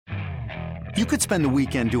You could spend the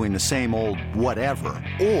weekend doing the same old whatever,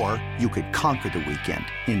 or you could conquer the weekend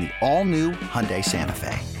in the all-new Hyundai Santa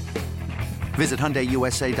Fe. Visit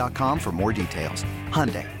HyundaiUSA.com for more details.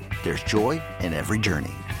 Hyundai, there's joy in every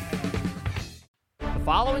journey. The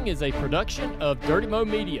following is a production of Dirty Mo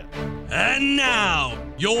Media. And now,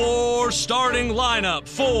 your starting lineup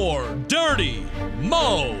for Dirty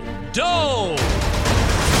Mo Doe.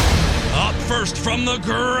 Up first from the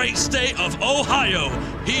great state of Ohio,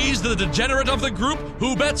 he's the degenerate of the group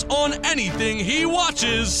who bets on anything he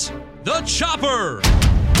watches, the Chopper.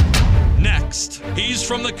 Next, he's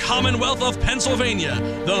from the Commonwealth of Pennsylvania,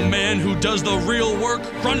 the man who does the real work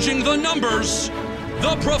crunching the numbers,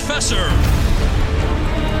 the Professor.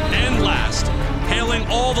 And last, hailing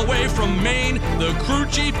all the way from Maine, the crew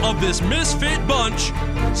chief of this misfit bunch,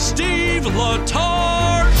 Steve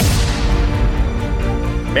Letarte.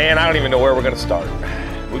 Man, I don't even know where we're going to start.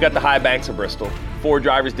 We got the high banks of Bristol. 4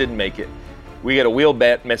 drivers didn't make it. We got a wheel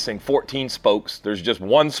bet missing 14 spokes. There's just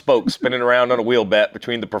one spoke spinning around on a wheel bet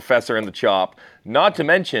between the Professor and the Chop. Not to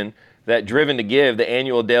mention that Driven to Give, the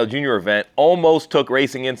annual Dale Jr. event, almost took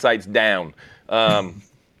Racing Insights down.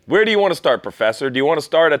 Where do you want to start, Professor? Do you want to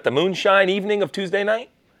start at the moonshine evening of Tuesday night?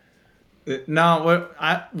 No,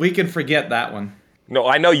 we can forget that one. No,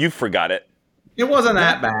 I know you forgot it. It wasn't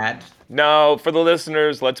that bad. No, for the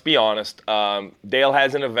listeners, let's be honest. Dale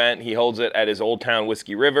has an event. He holds it at his Old Town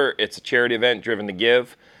Whiskey River. It's a charity event, Driven to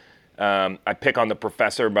Give. I pick on the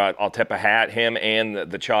Professor, but I'll tip a hat. Him and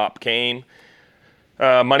the Chop came.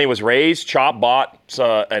 Money was raised. Chop bought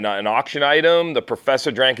an auction item. The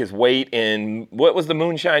Professor drank his weight in, what was the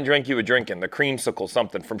moonshine drink you were drinking? The creamsicle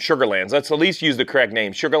something from Sugarlands. Let's at least use the correct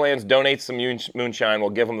name. Sugarlands donates some moonshine. We'll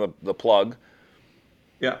give them the plug.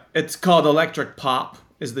 Yeah, it's called Electric Pop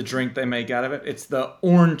is the drink they make out of it. It's the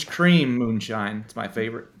orange cream moonshine. It's my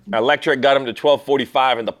favorite. Electric got him to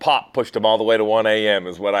 12:45, and the pop pushed him all the way to 1 a.m.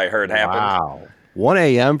 is what I heard happened. Wow. 1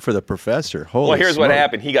 a.m. for the Professor. Holy Well, here's smoke. what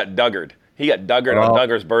happened. He got Duggered. On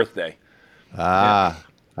Dugger's birthday. I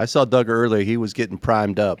saw Doug earlier. He was getting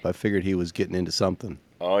primed up. I figured he was getting into something.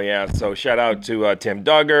 Oh, yeah. So shout out to Tim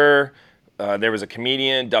Duggar. There was a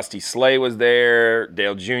comedian. Dusty Slay was there.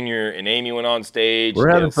 Dale Jr. and Amy went on stage. We're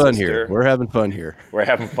having Dale's fun sister. here. We're having fun here. We're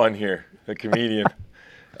having fun here. A comedian.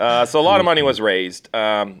 So a lot of money was raised.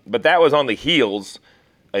 But that was on the heels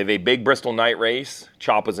of a big Bristol night race.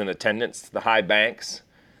 Chop was in attendance. The high banks.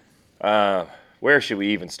 Where should we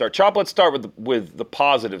even start? Chop, let's start with the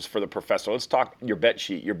positives for the Professor. Let's talk your bet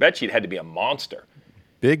sheet. Your bet sheet had to be a monster.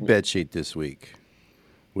 Big bet sheet this week.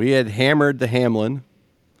 We had hammered the Hamlin.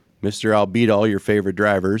 Mr. I'll beat all your favorite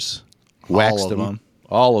drivers. Waxed them.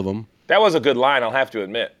 All of them. That was a good line, I'll have to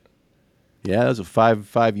admit. Yeah, that was a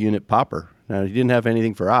five unit popper. Now, he didn't have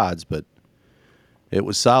anything for odds, but it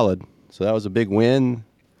was solid. So that was a big win.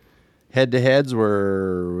 Head-to-heads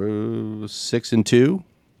were 6 and 2.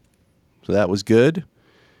 So that was good.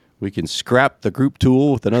 We can scrap the group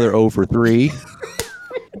tool with another 0 for 3.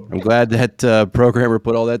 I'm glad that programmer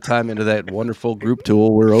put all that time into that wonderful group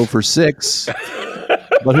tool. We're 0 for 6.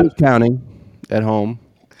 But who's counting at home?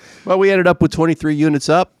 Well, we ended up with 23 units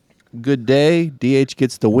up. Good day. DH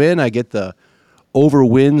gets the win. I get the over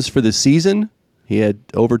wins for the season. He had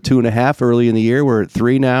over 2.5 early in the year. We're at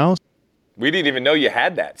 3 now. We didn't even know you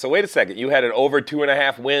had that. So wait a second. You had an over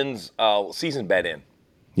 2.5 wins season bet in.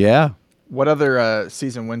 Yeah. What other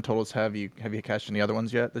season win totals have you cashed any other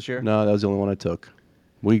ones yet this year? No, that was the only one I took.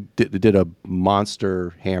 We did a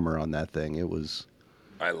monster hammer on that thing. It was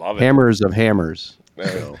I love it. Hammers of hammers.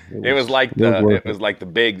 So it was like the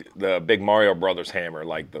big Mario Brothers hammer.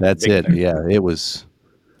 That's it. Thing. Yeah, it was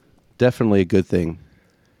definitely a good thing.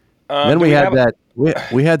 Then we had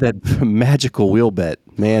that magical wheel bet.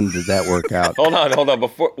 Man, did that work out? Hold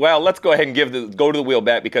on. Let's go ahead and go to the wheel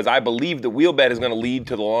bet because I believe the wheel bet is going to lead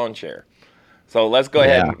to the lawn chair. So let's go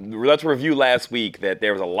ahead and let's review last week that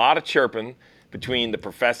there was a lot of chirping between the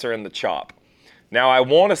Professor and the Chop. Now I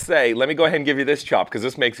want to say, let me go ahead and give you this, Chop, because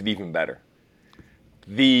this makes it even better.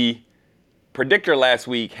 The predictor last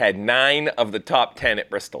week had 9 of the top 10 at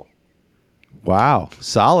Bristol. Wow,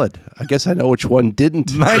 solid. I guess I know which one didn't.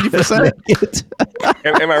 90%.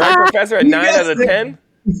 Am I right, Professor? At 9 out of 10?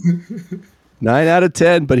 9 out of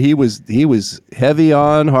 10, but he was heavy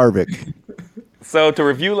on Harvick. So to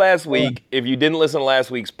review last week, if you didn't listen to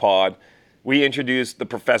last week's pod, we introduced the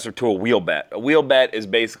Professor to a wheel bet. A wheel bet is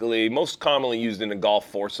basically most commonly used in a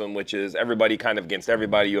golf foursome, which is everybody kind of against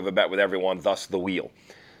everybody. You have a bet with everyone, thus the wheel.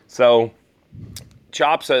 So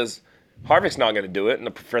Chop says Harvick's not going to do it, and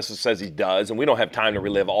the Professor says he does, and we don't have time to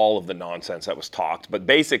relive all of the nonsense that was talked. But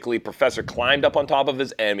basically, Professor climbed up on top of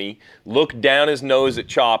his Emmy, looked down his nose at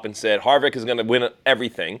Chop, and said Harvick is going to win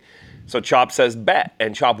everything. So Chop says bet,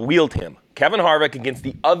 and Chop wheeled him. Kevin Harvick against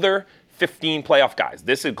the other 15 playoff guys.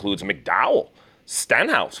 This includes McDowell,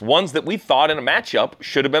 Stenhouse, ones that we thought in a matchup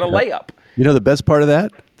should have been a layup. You know the best part of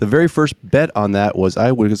that? The very first bet on that was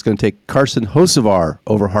I was going to take Carson Hocevar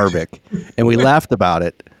over Harvick, and we laughed about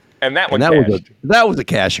it. And that was a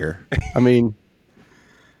casher. I mean,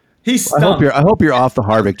 He's I hope you're off the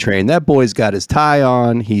Harvick train. That boy's got his tie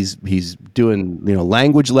on. He's doing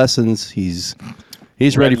language lessons. He's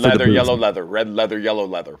ready for the booth. Yellow leather, red leather, yellow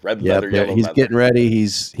leather, red leather, yellow he's leather. Getting ready.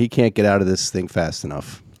 He can't get out of this thing fast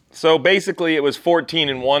enough. So basically, it was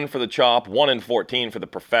 14-1 for the Chop, 1-14 for the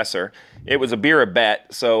Professor. It was a beer a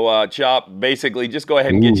bet. So Chop, basically, just go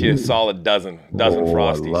ahead and get you a solid dozen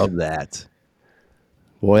Frosties. I love that.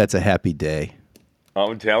 Boy, that's a happy day.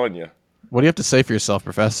 I'm telling you. What do you have to say for yourself,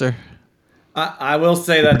 Professor? I will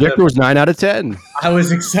say that Predictor was 9 out of 10. I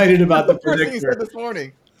was excited about the First thing you predictor, said this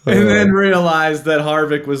morning. and then realized that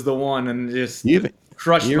Harvick was the one, and just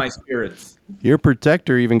crushed you're- my spirits. Your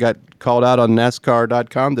protector even got called out on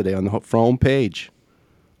NASCAR.com today on the home page.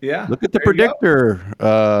 Yeah, Look at the there you go.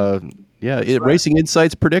 predictor. Racing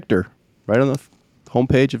Insights predictor right on the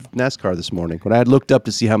homepage of NASCAR this morning when I had looked up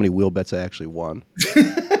to see how many wheel bets I actually won.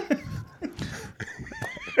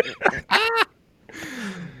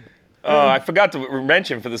 I forgot to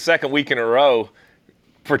mention for the second week in a row,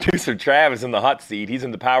 producer Trav is in the hot seat. He's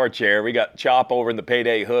in the power chair. We got Chop over in the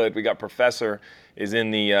Payday Hood. We got Professor is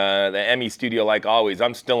in the Emmy studio like always.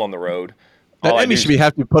 I'm still on the road. That Emmy should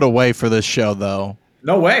have to be put away for this show, though.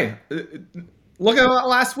 No way. Look at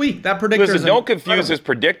last week. That predictor. Listen, don't confuse his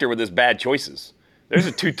predictor with his bad choices. There's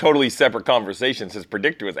a two totally separate conversations. His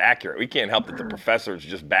predictor was accurate. We can't help that the Professor is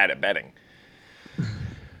just bad at betting.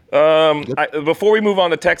 Before we move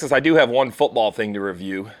on to Texas, I do have one football thing to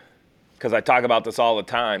review because I talk about this all the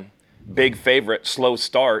time. Big favorite, slow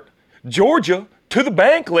start. Georgia to the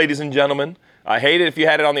bank, ladies and gentlemen. I hate it if you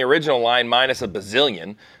had it on the original line minus a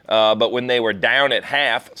bazillion, but when they were down at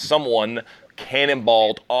half, someone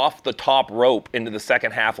cannonballed off the top rope into the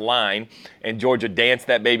second half line, and Georgia danced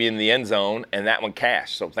that baby in the end zone, and that one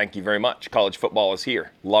cashed. So thank you very much. College football is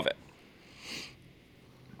here. Love it.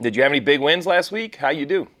 Did you have any big wins last week? How you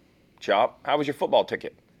do? Chop, how was your football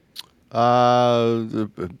ticket?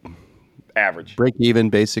 Average. Break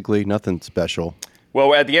even, basically. Nothing special.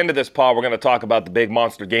 Well, at the end of this pod, we're going to talk about the big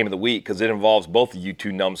monster game of the week because it involves both of you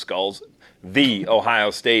two numbskulls. The Ohio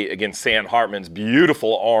State against Sam Hartman's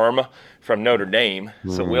beautiful arm from Notre Dame.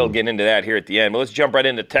 So we'll get into that here at the end. But let's jump right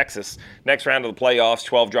into Texas. Next round of the playoffs,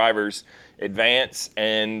 12 drivers advance.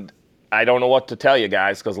 And I don't know what to tell you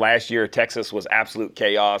guys because last year Texas was absolute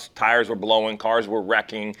chaos. Tires were blowing, cars were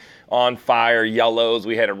wrecking, on fire, yellows.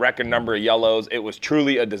 We had a record number of yellows. It was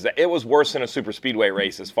truly a disaster. It was worse than a super speedway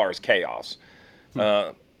race as far as chaos.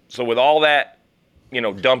 So with all that,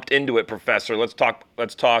 dumped into it, Professor, let's talk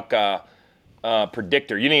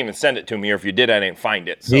predictor. You didn't even send it to me, or if you did, I didn't find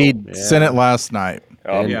it. So. He sent it last night.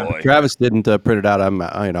 Oh, And boy. Travis didn't print it out.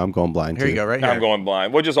 I'm going blind. Here you go, right here. I'm going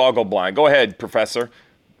blind. We'll just all go blind. Go ahead, Professor.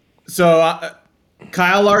 So,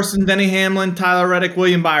 Kyle Larson, Denny Hamlin, Tyler Reddick,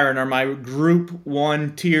 William Byron are my Group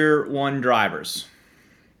 1, Tier 1 drivers.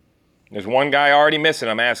 There's one guy already missing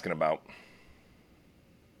I'm asking about.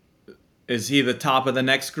 Is he the top of the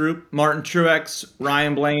next group? Martin Truex,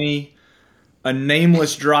 Ryan Blaney, a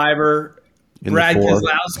nameless driver, In Brad the four.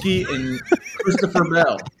 Keselowski, and Christopher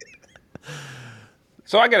Bell.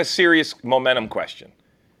 So I got a serious momentum question.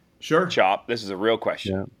 Sure. Chop, this is a real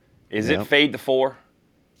question. Yeah. Is Yeah. it fade to 4?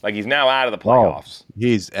 Like he's now out of the playoffs.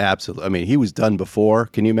 He's absolutely. I mean, he was done before.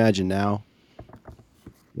 Can you imagine now?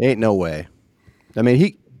 Ain't no way. I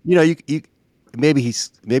mean,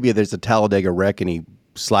 maybe there's a Talladega wreck and he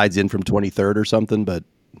slides in from 23rd or something, but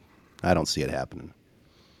I don't see it happening.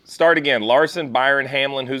 Start again. Larson, Byron,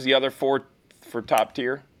 Hamlin. Who's the other 4 for top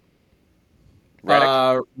tier?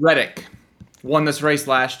 Reddick. Reddick won this race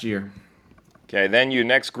last year. Okay, then your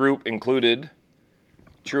next group included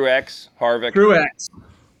Truex, Harvick. Truex,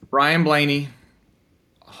 Ryan Blaney,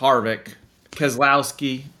 Harvick,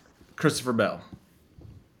 Keselowski, Christopher Bell.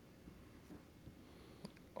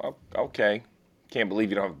 Okay. Can't believe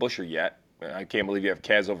you don't have Busher yet. I can't believe you have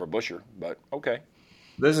Kaz over Busher, but okay.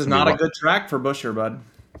 This is not a good track for Busher, bud.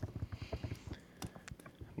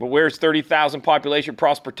 But where's 30,000 population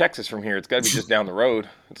Prosper, Texas from here? It's got to be just down the road.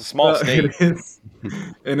 It's a small state. It is,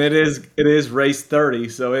 and it is race 30,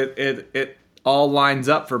 so it all lines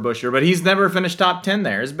up for Busher. But he's never finished top 10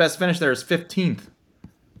 there. His best finish there is 15th.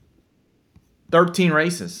 13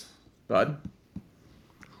 races, bud.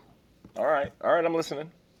 All right, I'm listening.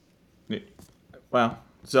 Well,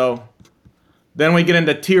 so then we get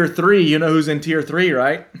into Tier 3. You know who's in Tier 3,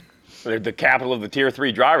 right? They're the capital of the Tier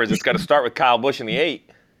 3 drivers. It's got to start with Kyle Busch in the 8.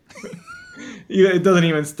 It doesn't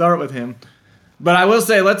even start with him. But I will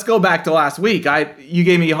say, let's go back to last week. You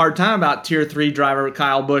gave me a hard time about Tier 3 driver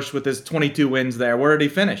Kyle Busch with his 22 wins there. Where did he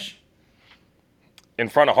finish? In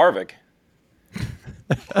front of Harvick.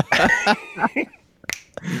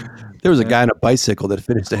 There was a guy on a bicycle that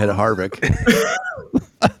finished ahead of Harvick.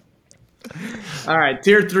 All right,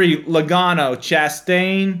 Tier 3, Logano,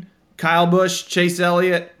 Chastain, Kyle Busch, Chase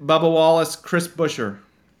Elliott, Bubba Wallace, Chris Buescher.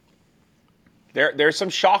 There's some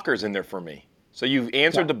shockers in there for me. So you've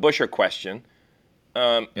answered the Buescher question.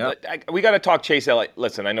 We got to talk Chase Elliott.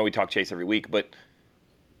 Listen, I know we talk Chase every week, but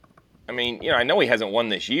I mean, I know he hasn't won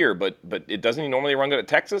this year, but doesn't he normally run good at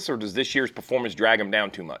Texas, or does this year's performance drag him down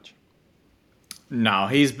too much? No,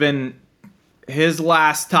 his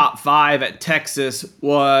last top 5 at Texas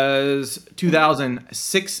was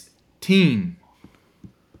 2016.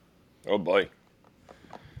 Oh boy.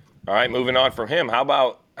 All right, moving on from him. How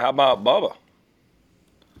about Bubba?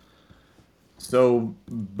 So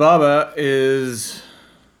Bubba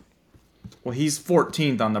he's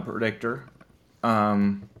 14th on the predictor. All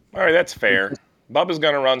right, that's fair. Bubba's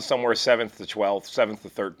going to run somewhere 7th to 12th, 7th to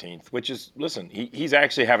 13th, which is, listen, he's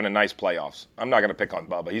actually having a nice playoffs. I'm not going to pick on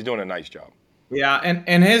Bubba. He's doing a nice job. Yeah,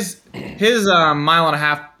 and his mile and a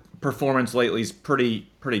half performance lately is pretty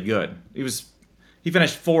good. He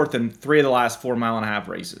finished 4th in 3 of the last 4 mile and a half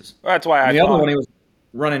races. Well, that's why the other one he was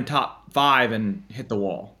running top 5 and hit the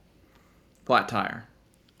wall. Flat tire.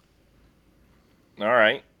 All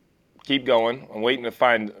right. Keep going. I'm waiting to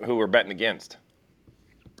find who we're betting against.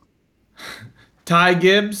 Ty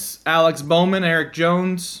Gibbs, Alex Bowman, Eric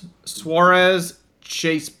Jones, Suarez,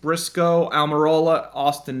 Chase Briscoe, Almirola,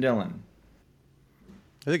 Austin Dillon.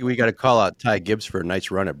 I think we got to call out Ty Gibbs for a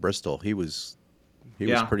nice run at Bristol. He was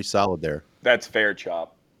pretty solid there. That's fair,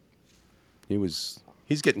 Chop. He's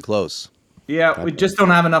getting close. Yeah, we just don't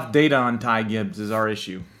have enough data on Ty Gibbs is our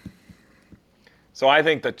issue. So I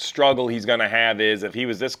think the struggle he's going to have is if he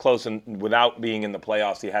was this close and without being in the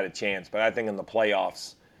playoffs, he had a chance. But I think in the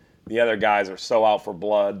playoffs, the other guys are so out for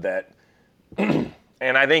blood that and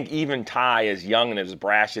I think even Ty, as young and as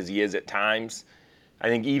brash as he is at times, I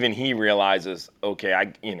think even he realizes,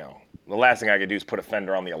 okay, the last thing I could do is put a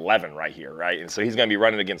fender on the 11 right here, right? And so he's going to be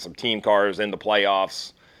running against some team cars in the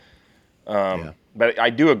playoffs. But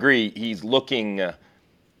I do agree, he's looking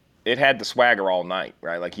it had the swagger all night,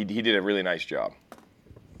 right? Like he did a really nice job.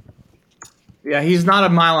 Yeah, he's not a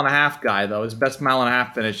mile and a half guy, though. His best mile and a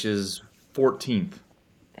half finish is 14th.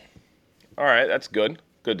 All right, that's good.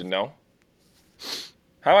 Good to know.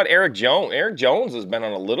 How about Eric Jones? Eric Jones has been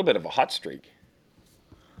on a little bit of a hot streak.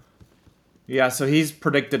 Yeah, so he's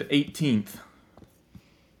predicted 18th.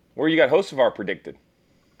 Where you got Hocevar predicted?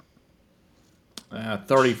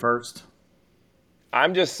 31st.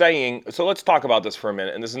 I'm just saying, so let's talk about this for a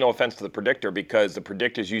minute, and this is no offense to the predictor because the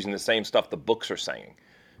predictor's using the same stuff the books are saying.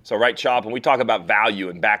 So, right, Chop, when we talk about value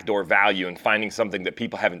and backdoor value and finding something that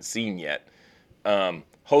people haven't seen yet,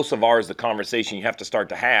 Hocevar is the conversation you have to start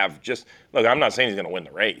to have. Just, look, I'm not saying he's going to win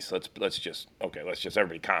the race. Let's just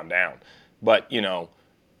everybody calm down. But,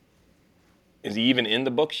 is he even in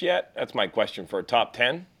the books yet? That's my question for a top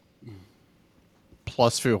 10.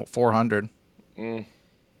 Plus 400.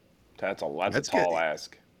 That's a tall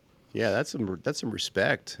ask. Yeah, that's some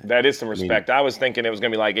respect. That is some respect. I was thinking it was going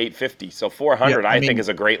to be like 850. So 400, I think, is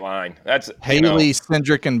a great line. That's Haley,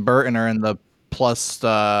 Cindric, and Burton are in the plus,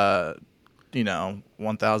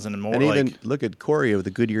 1,000 and more. And even look at Corey with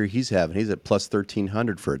the good year he's having. He's at plus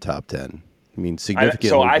 1,300 for a top 10. I mean, significantly.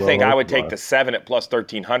 So I think I would take the 7 at plus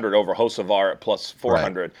 1,300 over Hocevar at plus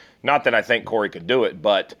 400. Right. Not that I think Corey could do it,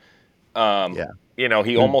 but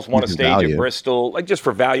he almost won a stage at Bristol, like just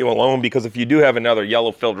for value alone, because if you do have another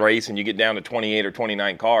yellow-filled race and you get down to 28 or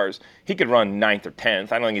 29 cars, he could run 9th or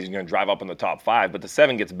 10th. I don't think he's going to drive up in the top 5, but the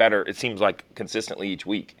 7 gets better, it seems like, consistently each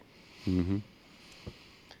week. Mm-hmm.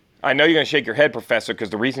 I know you're going to shake your head, Professor, because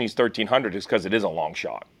the reason he's 1,300 is because it is a long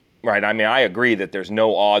shot. Right, I mean, I agree that there's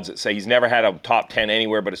no odds that say he's never had a top 10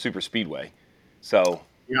 anywhere but a super speedway. So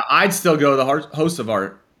yeah, I'd still go the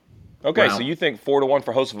Hocevar. Okay, so you think 4-1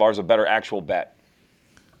 for Hocevar is a better actual bet?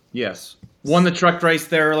 Yes. Won the truck race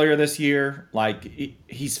there earlier this year. Like,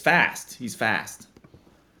 he's fast. He's fast.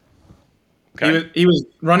 Okay. He was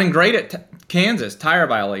running great at Kansas, tire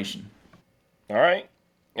violation. All right.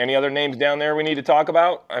 Any other names down there we need to talk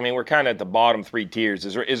about? I mean, we're kind of at the bottom 3 tiers.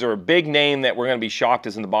 Is there a big name that we're going to be shocked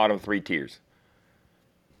is in the bottom 3 tiers?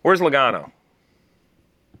 Where's Logano?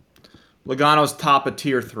 Logano's top of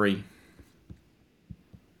tier 3.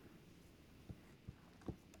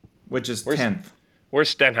 Which is 10th. Where's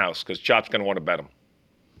Stenhouse? Because Chop's going to want to bet him.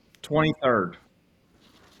 23rd.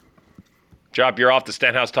 Chop, you're off the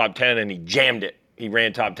Stenhouse top 10, and he jammed it. He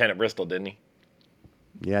ran top 10 at Bristol, didn't he?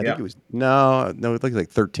 Yeah, I think it was no, it looked like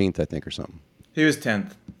 13th, I think, or something. He was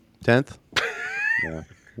 10th. 10th? Yeah,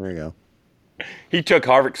 there you go. He took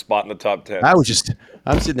Harvick's spot in the top 10. I'm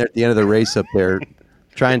sitting there at the end of the race up there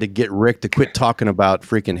trying to get Rick to quit talking about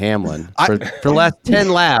freaking Hamlin. For the last 10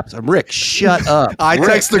 laps, I'm Rick, shut up. I Rick,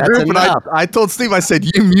 text the group and enough. I told Steve, I said,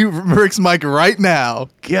 you mute Rick's mic right now.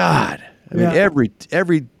 God. I mean,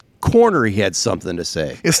 every corner he had something to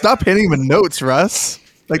say. Yeah, stop hitting him in notes, Russ.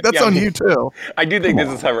 Like, that's on you, too. I do think this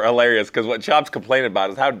is hilarious because what Chop's complaining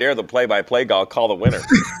about is how dare the play-by-play guy call the winner.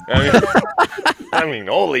 I mean,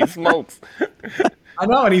 holy smokes. I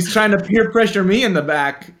know, and he's trying to peer pressure me in the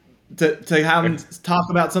back to have him talk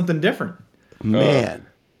about something different. Man,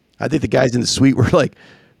 I think the guys in the suite were like,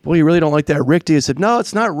 boy, you really don't like that Rick, do you? I said, no,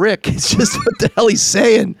 it's not Rick. It's just what the hell he's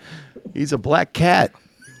saying. He's a black cat.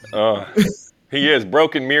 He is.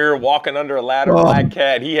 Broken mirror, walking under a ladder, black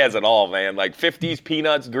cat. He has it all, man. Like 50s,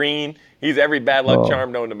 peanuts, green. He's every bad luck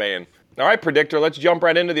charm known to man. All right, predictor, let's jump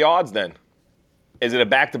right into the odds then. Is it a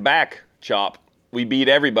back-to-back, Chop? We beat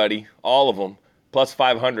everybody, all of them, plus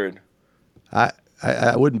 500.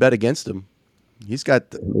 I wouldn't bet against him. He's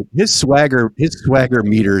got his swagger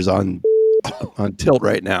meters on tilt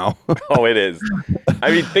right now. Oh, it is.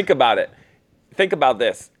 I mean, think about it. Think about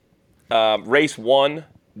this. Race 1,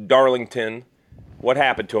 Darlington. What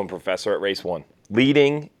happened to him, Professor, at race 1?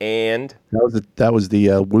 Leading and... That was the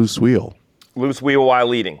loose wheel. Loose wheel while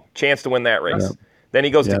leading. Chance to win that race. Yep. Then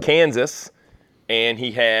he goes to Kansas, and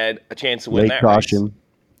he had a chance to win that caution. Race.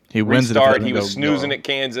 He wins Restart, he was snoozing at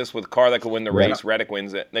Kansas with a car that could win the race. Reddick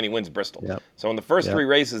wins it. Then he wins Bristol. Yep. So in the first 3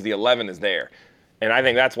 races, the 11 is there. And I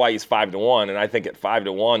think that's why he's 5-1. And I think at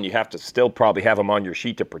 5-1, you have to still probably have him on your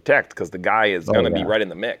sheet to protect because the guy is going to be right in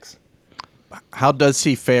the mix. How does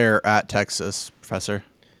he fare at Texas, Professor?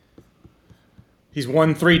 He's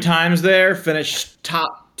won 3 times there, finished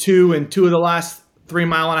top 2 in 2 of the last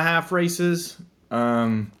 3.5-mile races.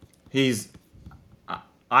 I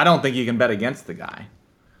don't think you can bet against the guy.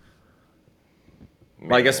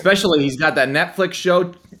 Like, especially he's got that Netflix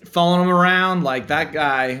show following him around. Like, that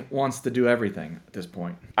guy wants to do everything at this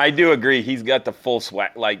point. I do agree. He's got the full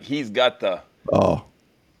swag. Like, he's got the... Oh.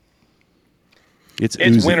 It's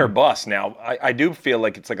win or bust now. I do feel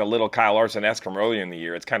like it's like a little Kyle Larson-esque from earlier in the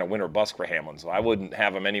year. It's kind of win or bust for Hamlin. So I wouldn't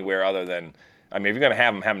have him anywhere other than... I mean, if you're going to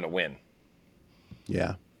have him to win.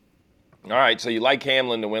 Yeah. All right, so you like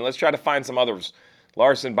Hamlin to win. Let's try to find some others.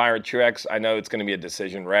 Larson, Byron, Truex. I know it's going to be a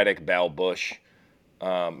decision. Reddick, Bell, Busch.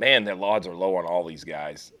 Man, their odds are low on all these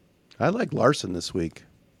guys. I like Larson this week.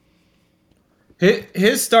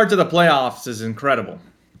 His start to the playoffs is incredible.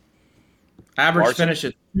 Average Larson? finish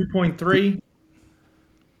at 2.3.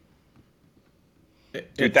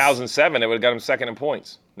 2007, it would have got him second in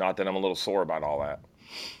points. Not that I'm a little sore about all that.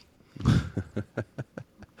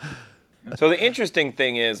 So the interesting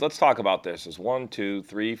thing is, let's talk about this. There's 1, 2,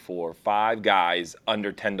 3, 4, 5 guys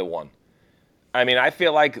under 10-1. I mean, I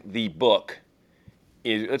feel like the book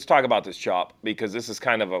is, let's talk about this, Chop, because this is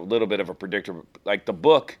kind of a little bit of a predictor. Like the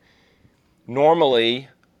book, normally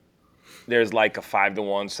there's like a 5-1,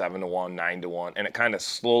 7-1, 9-1, and it kind of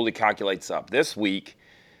slowly calculates up. This week,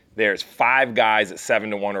 there's 5 guys at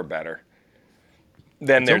 7-1 or better.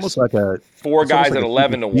 Then there's like 4 guys at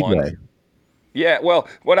 11-1. Yeah, well,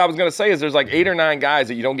 what I was going to say is there's like 8 or 9 guys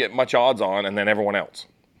that you don't get much odds on, and then everyone else.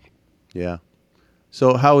 Yeah.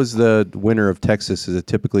 So how is the winner of Texas? Does it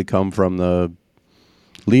typically come from the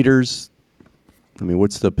leaders? I mean,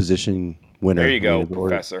 what's the position winner? There you go,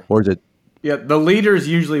 Professor. Or is it? Yeah, the leaders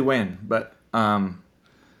usually win, but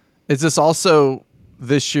is this also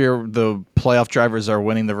this year the playoff drivers are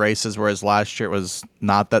winning the races, whereas last year it was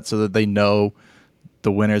not that, so that they know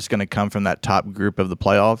the winner is going to come from that top group of the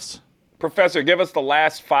playoffs? Professor, give us the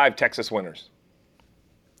last 5 Texas winners.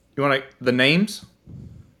 You want the names?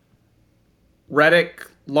 Reddick,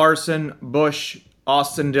 Larson, Busch,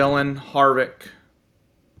 Austin Dillon, Harvick.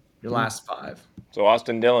 Your last 5. So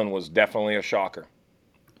Austin Dillon was definitely a shocker.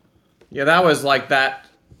 Yeah, that was like that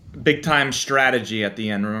big-time strategy at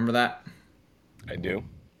the end. Remember that? I do.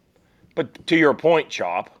 But to your point,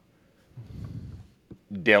 Chop,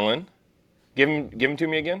 Dillon, give him to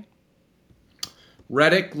me again.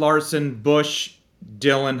 Reddick, Larson, Busch,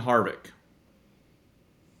 Dillon, Harvick.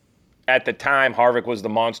 At the time, Harvick was the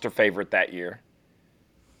monster favorite that year.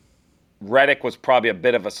 Reddick was probably a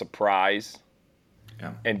bit of a surprise.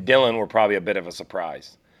 Yeah. And Dillon were probably a bit of a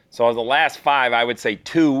surprise. So of the last 5, I would say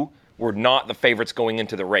 2 were not the favorites going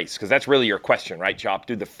into the race, because that's really your question, right, Chop?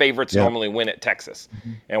 Do the favorites normally win at Texas?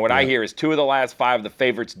 Mm-hmm. And what I hear is 2 of the last 5, the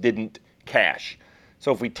favorites didn't cash.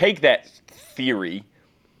 So if we take that theory,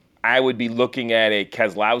 I would be looking at a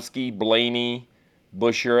Keselowski, Blaney,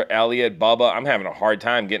 Buescher, Elliott, Bubba. I'm having a hard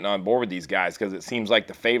time getting on board with these guys because it seems like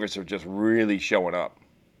the favorites are just really showing up.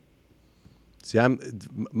 See,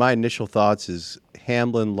 my initial thoughts is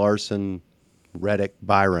Hamlin, Larson, Reddick,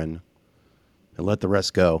 Byron, and let the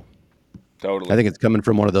rest go. Totally. I think it's coming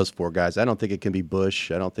from one of those four guys. I don't think it can be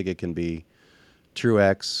Busch. I don't think it can be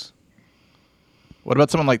Truex. What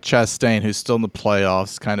about someone like Chastain, who's still in the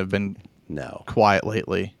playoffs, kind of been quiet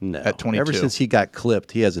lately at 22? Ever since he got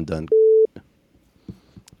clipped, he hasn't done.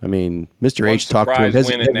 I mean, Mr. H talked to him.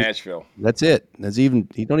 Win in Nashville. That's it. You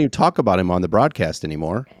don't even talk about him on the broadcast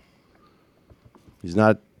anymore. He's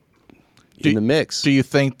not in the mix. Do you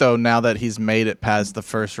think, though, now that he's made it past the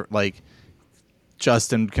first, like,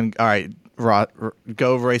 Justin can, all right,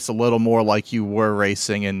 go race a little more like you were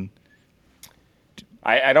racing? And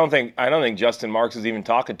I don't think Justin Marks is even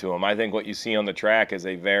talking to him. I think what you see on the track is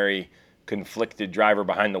a very conflicted driver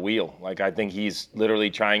behind the wheel. Like, I think he's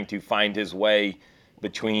literally trying to find his way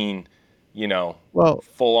between,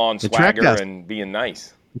 full-on swagger and being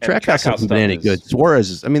nice. The track house hasn't been any good.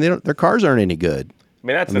 Suarez, their cars aren't any good. I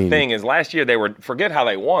mean, that's the thing is last year forget how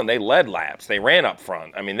they won. They led laps. They ran up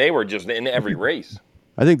front. I mean, they were just in every race.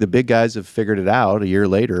 I think the big guys have figured it out a year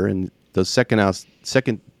later, and those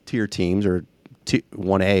second-tier teams or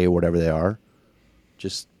 1A or whatever they are,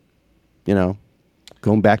 just,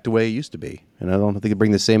 going back to the way it used to be. And I don't think they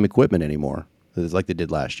bring the same equipment anymore like they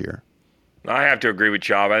did last year. I have to agree with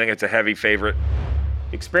Chubb. I think it's a heavy favorite.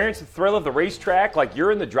 Experience the thrill of the racetrack like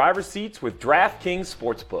you're in the driver's seats with DraftKings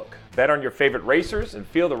Sportsbook. Bet on your favorite racers and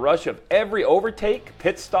feel the rush of every overtake,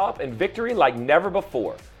 pit stop, and victory like never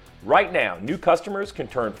before. Right now, new customers can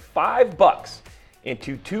turn $5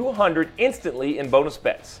 into $200 instantly in bonus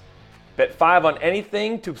bets. Bet 5 on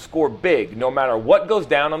anything to score big no matter what goes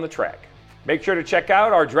down on the track. Make sure to check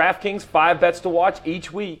out our DraftKings 5 bets to watch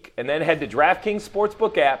each week, and then head to DraftKings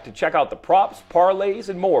Sportsbook app to check out the props, parlays,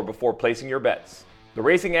 and more before placing your bets. The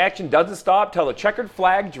racing action doesn't stop till the checkered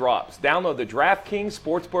flag drops. Download the DraftKings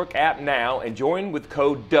Sportsbook app now and join with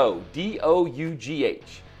code DOUGH,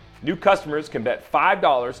 D-O-U-G-H. New customers can bet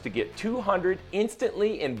 $5 to get $200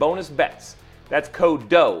 instantly in bonus bets. That's code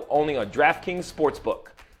DOUGH only on DraftKings Sportsbook.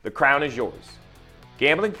 The crown is yours.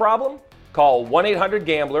 Gambling problem? Call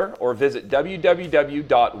 1-800-GAMBLER or visit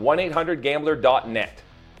www.1800gambler.net.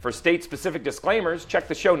 For state-specific disclaimers, check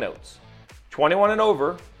the show notes. 21 and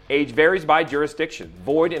over. Age varies by jurisdiction.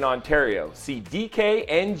 Void in Ontario. See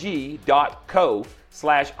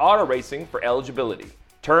dkng.co/autoracing for eligibility.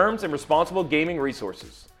 Terms and responsible gaming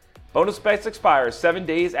resources. Bonus bets expire 7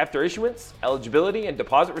 days after issuance. Eligibility and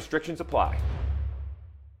deposit restrictions apply.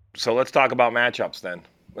 So let's talk about matchups then.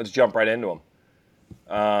 Let's jump right into them.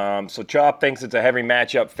 So Chop thinks it's a heavy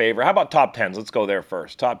matchup favor. How about top 10s? Let's go there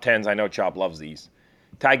first. Top 10s, I know Chop loves these.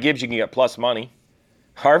 Ty Gibbs, you can get plus money.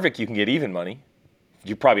 Harvick, you can get even money.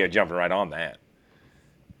 You probably are jumping right on that.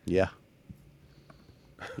 Yeah.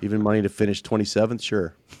 Even money to finish 27th?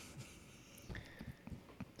 Sure.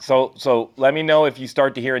 So let me know if you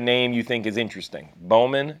start to hear a name you think is interesting.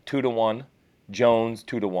 Bowman, 2-1. Jones,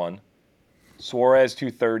 2-1. Suarez,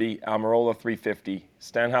 230. Almirola, 350.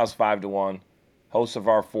 Stenhouse, 5-1.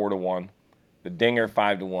 Hocevar, 4-1. The Dinger,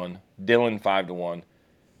 5-1. Dillon, 5-1.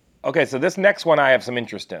 Okay, so this next one I have some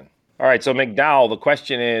interest in. All right, so McDowell, the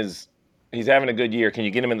question is, he's having a good year. Can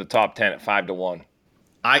you get him in the top 10 at 5-1?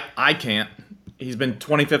 I can't. He's been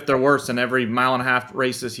 25th or worse in every mile-and-a-half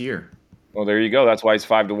race this year. Well, there you go. That's why he's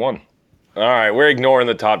 5-1. All right, we're ignoring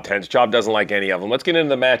the top 10s. Chop doesn't like any of them. Let's get into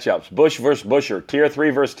the matchups. Busch versus Buescher. Tier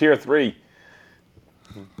 3 versus Tier 3.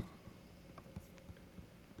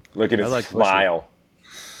 Look at his smile.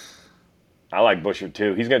 I like Buescher,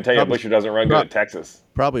 too. He's going to tell you Buescher doesn't run good at Texas.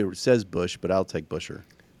 Probably says Busch, but I'll take Buescher.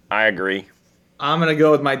 I agree. I'm going to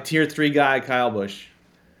go with my Tier 3 guy, Kyle Busch.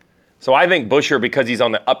 So I think Buescher because he's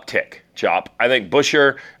on the uptick, Chop. I think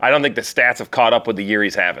Buescher, I don't think the stats have caught up with the year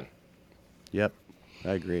he's having. Yep, I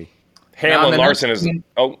agree. Hamlin Larson is...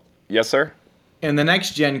 Oh, yes, sir? In the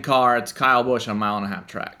next-gen car, it's Kyle Busch on mile-and-a-half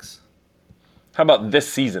tracks. How about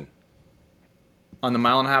this season? On the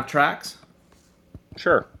mile-and-a-half tracks?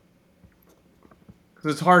 Sure.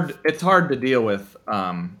 Because it's hard to deal with.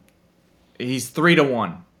 He's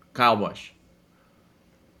 3-1, Kyle Busch.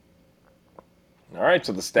 All right,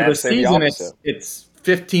 so the stats say the opposite. It's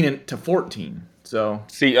 15-14. So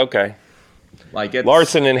see, okay. Like it's,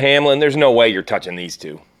 Larson and Hamlin, there's no way you're touching these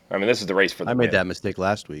two. I mean, this is the race for the I made that mistake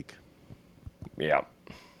last week. Yeah.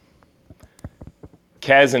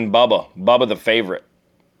 Kez and Bubba. Bubba the favorite.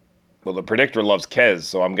 Well, the predictor loves Kez,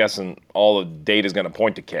 so I'm guessing all the data is going to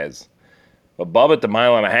point to Kez. But Bubba at the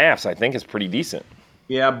mile and a half, I think, is pretty decent.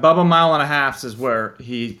 Yeah, Bubba mile and a half is where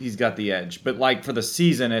he's got the edge. But like for the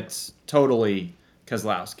season, it's totally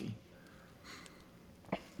Keselowski.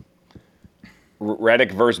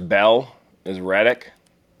 Reddick versus Bell is Reddick.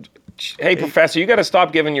 Hey, Professor, you got to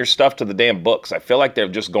stop giving your stuff to the damn books. I feel like they're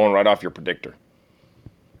just going right off your predictor.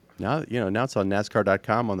 Now it's on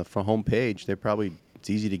NASCAR.com on the home page. It's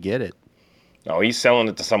easy to get it. No, he's selling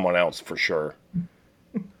it to someone else for sure.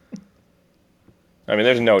 I mean,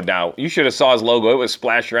 there's no doubt. You should have saw his logo. It was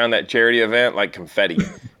splashed around that charity event like confetti.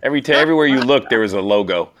 Everywhere you looked, there was a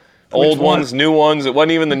logo. Old ones, new ones. It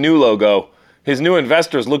wasn't even the new logo. His new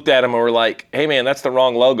investors looked at him and were like, "Hey, man, that's the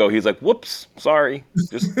wrong logo." He's like, "Whoops, sorry.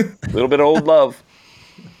 Just a little bit of old love."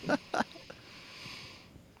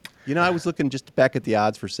 I was looking just back at the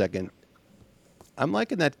odds for a second. I'm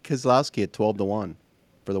liking that Keselowski at 12-1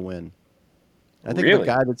 for the win. I think the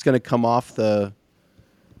guy that's going to come off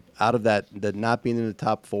out of that not being in the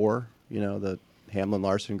top four, the Hamlin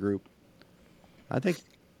Larson group, I think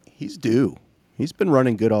he's due. He's been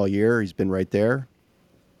running good all year. He's been right there.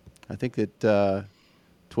 I think that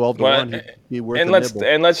 12-1 he'd be worth a nibble.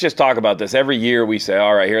 And let's just talk about this. Every year we say,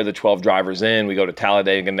 all right, here are the 12 drivers in. We go to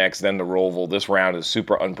Talladega next, then to Roval. This round is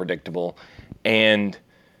super unpredictable. And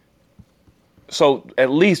so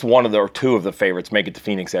at least one of or two of the favorites make it to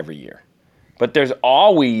Phoenix every year. But there's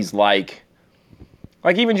always like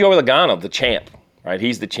even Joey Logano, the champ, right?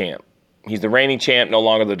 He's the champ. He's the reigning champ, no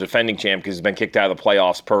longer the defending champ because he's been kicked out of the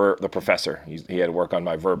playoffs per the professor. He had to work on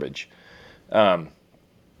my verbiage.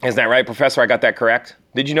 Isn't that right, Professor? I got that correct?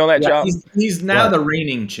 Did you know that, Joe? He's now the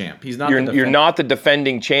reigning champ. He's not. You're not the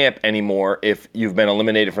defending champ anymore if you've been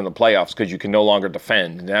eliminated from the playoffs because you can no longer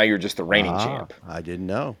defend. Now you're just the reigning champ. I didn't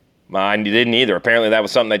know. I didn't either. Apparently that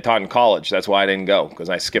was something they taught in college. That's why I didn't go because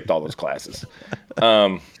I skipped all those classes.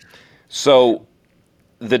 So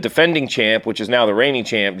the defending champ, which is now the reigning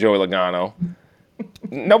champ, Joey Logano,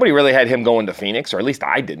 nobody really had him going to Phoenix, or at least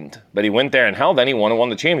I didn't. But he went there and held, and he won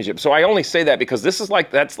the championship. So I only say that because that's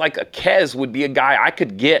like a Kez would be a guy I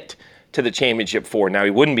could get to the championship for. Now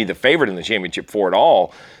he wouldn't be the favorite in the championship for at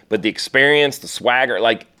all, but the experience, the swagger,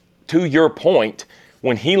 like to your point,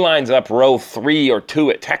 when he lines up row 3 or 2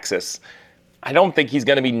 at Texas, I don't think he's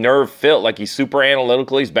going to be nerve-filled. Like, he's super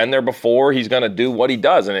analytical. He's been there before. He's going to do what he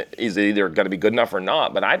does, and it is either going to be good enough or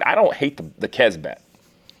not. But I don't hate the Kez bet.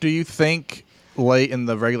 Do you think late in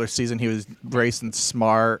the regular season he was racing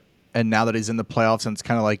smart, and now that he's in the playoffs and it's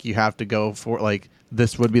kind of like you have to go for, like,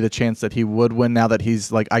 this would be the chance that he would win now that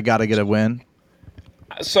he's like, I got to get a win?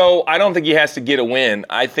 So I don't think he has to get a win.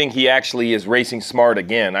 I think he actually is racing smart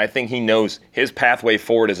again. I think he knows his pathway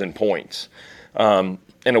forward is in points.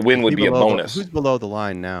 And a win would be a bonus. Who's below the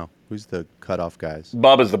line now? Who's the cutoff guys?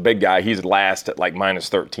 Bubba's the big guy. He's last at like minus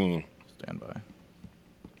 13. Stand by.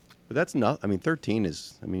 But that's not. I mean, 13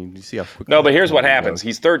 is. I mean, you see how quick. No, but here's what happens.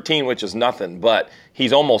 He's 13, which is nothing, but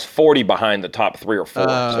he's almost 40 behind the top 3 or 4.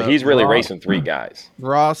 So he's really racing 3 guys.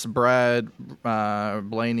 Ross, Brad,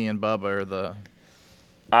 Blaney, and Bubba are the.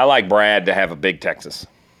 I like Brad to have a big Texas.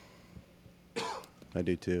 I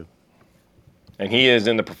do too. And he is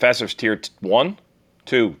in the Professor's tier 1,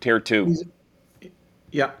 2, tier 2.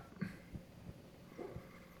 Yeah.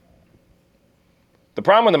 The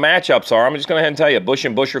problem with the matchups are, I'm just going to go ahead and tell you, Busch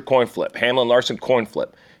and Buescher coin flip, Hamlin Larson coin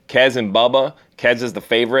flip, Kez and Bubba. Kez is the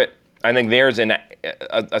favorite. I think there's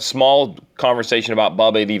a small conversation about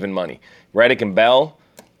Bubba at even money. Reddick and Bell.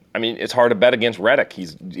 I mean, it's hard to bet against Reddick.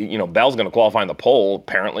 Bell's going to qualify in the poll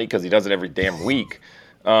apparently because he does it every damn week.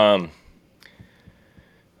 I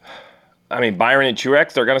mean, Byron and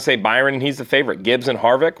Truex, they're going to say Byron, and he's the favorite. Gibbs and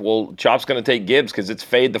Harvick, well, Chop's going to take Gibbs because it's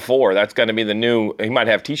fade the 4. That's going to be the new, he might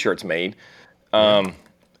have T-shirts made. And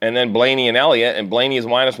then Blaney and Elliott, and Blaney is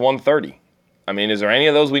minus 130. I mean, is there any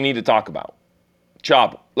of those we need to talk about?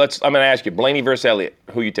 Chop, I'm going to ask you, Blaney versus Elliott,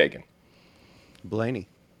 who you taking? Blaney.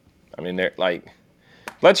 I mean, they're like,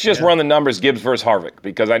 let's just run the numbers, Gibbs versus Harvick,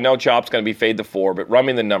 because I know Chop's going to be fade the 4, but run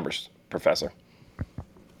me the numbers, Professor.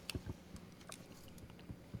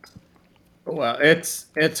 Well, it's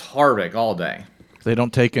Harvick all day. They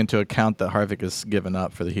don't take into account that Harvick is given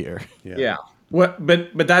up for the year. Yeah. What?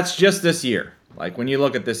 But that's just this year. Like when you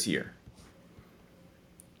look at this year,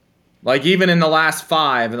 like even in the last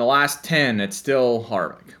 5 and the last 10, it's still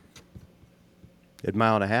Harvick. At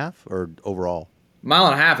mile and a half or overall? Mile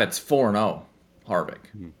and a half, it's 4-0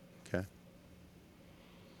 Harvick. Okay.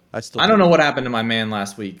 I don't know what happened to my man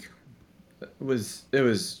last week. It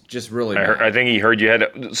was just really bad. I think he heard you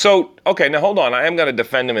had to. So, okay, now hold on. I am going to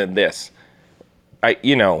defend him in this. I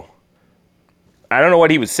don't know what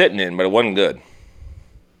he was sitting in, but it wasn't good.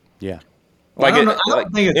 Yeah. Like, I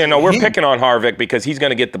don't think it's we're him. picking on Harvick because he's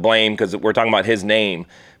going to get the blame because we're talking about his name.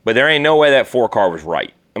 But there ain't no way that 4 car was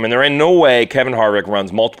right. I mean, there ain't no way Kevin Harvick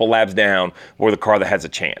runs multiple laps down with a car that has a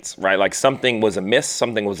chance, right? Like something was amiss,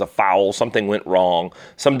 something was a foul, something went wrong,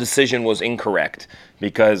 some decision was incorrect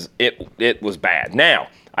because it was bad. Now,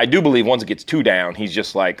 I do believe once it gets 2 down, he's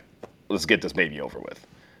just like, let's get this baby over with.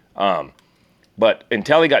 But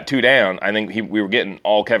until he got 2 down, I think we were getting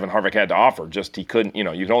all Kevin Harvick had to offer. Just he couldn't, you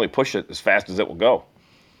can only push it as fast as it will go.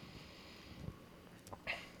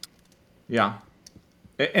 Yeah.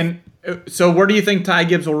 And so where do you think Ty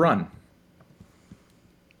Gibbs will run?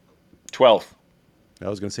 12th. I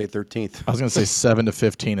was going to say 13th. I was going to say 7 to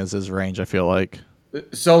 15 is his range, I feel like.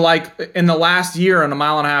 So, like, in the last year on a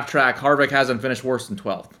 1.5-mile track, Harvick hasn't finished worse than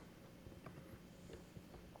 12th.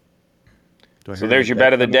 So there's your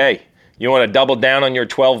bet of the day. You want to double down on your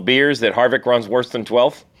 12 beers that Harvick runs worse than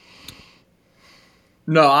 12th?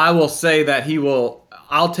 No, I will say that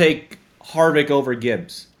I'll take Harvick over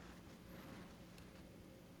Gibbs.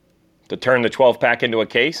 To turn the 12-pack into a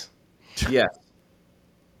case? Yes.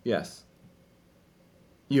 Yes.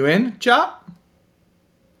 You in, Chop?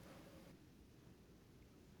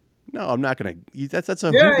 No, I'm not going to. That's a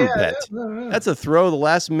Hoover bet. Yeah. That's a throw the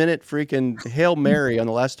last minute freaking Hail Mary on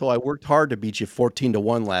the last hole. I worked hard to beat you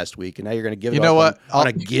 14-1 last week, and now you're going to give it up on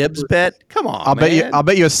a Gibbs bet? Come on, I'll man.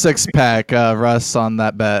 bet you a 6-pack, Russ, on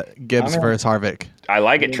that bet. Gibbs versus Harvick. I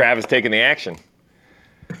like it. Travis taking the action.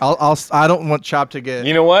 I don't want Chop to get.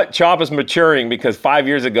 You know what? Chop is maturing because 5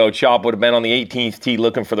 years ago, Chop would have been on the 18th tee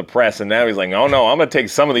looking for the press, and now he's like, oh no, I'm going to take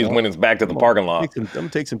some of these winnings back to the parking lot. I'm going to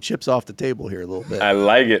take some chips off the table here a little bit. I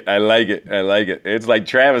like it. It's like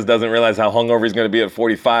Travis doesn't realize how hungover he's going to be at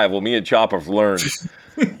 45. Well, me and Chop have learned.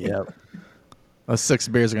 Yeah. Those 6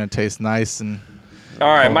 beers are going to taste nice. And all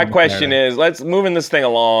right, my question is, let's moving this thing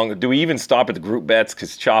along. Do we even stop at the group bets?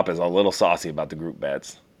 Because Chop is a little saucy about the group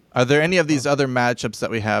bets. Are there any of these other matchups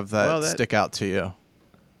that we have that stick out to you?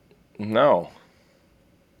 No.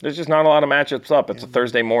 There's just not a lot of matchups up. It's a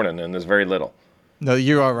Thursday morning, and there's very little. No,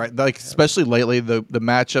 you're all right. Like, especially lately, the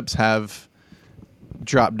matchups have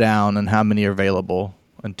dropped down and how many are available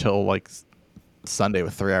until, like, Sunday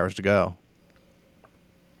with 3 hours to go.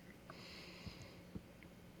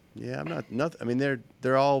 Yeah, I mean,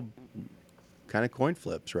 they're all kind of coin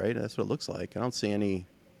flips, right? That's what it looks like. I don't see any.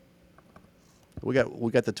 We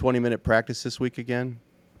got the 20-minute practice this week again.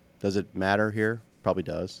 Does it matter here? Probably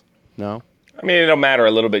does. No? I mean, it'll matter a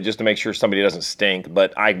little bit just to make sure somebody doesn't stink,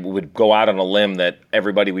 but I would go out on a limb that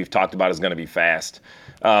everybody we've talked about is going to be fast.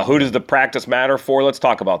 Who does the practice matter for? Let's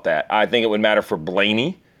talk about that. I think it would matter for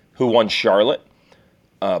Blaney, who won Charlotte,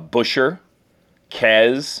 Buscher,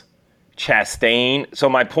 Kez, Chastain. So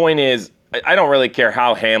my point is, I don't really care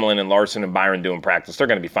how Hamlin and Larson and Byron do in practice. They're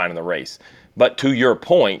going to be fine in the race. But to your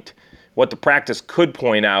point, what the practice could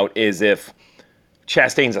point out is if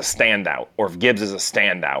Chastain's a standout, or if Gibbs is a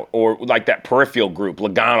standout, or like that peripheral group,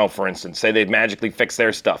 Logano, for instance, say they've magically fixed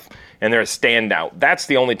their stuff and they're a standout. That's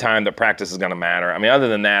the only time that practice is going to matter. I mean, other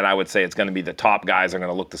than that, I would say it's going to be the top guys are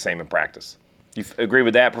going to look the same in practice. Do you agree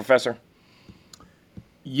with that, Professor?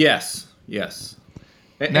 Yes.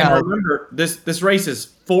 And remember, this race is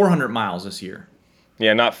 400 miles this year.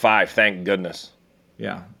 Yeah, not 5, thank goodness.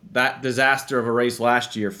 Yeah. That disaster of a race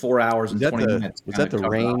last year, 4 hours and 20 minutes. Was that the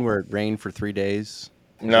rain where it rained for 3 days?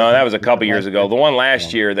 No, that was a couple years ago. The one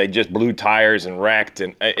last year, they just blew tires and wrecked,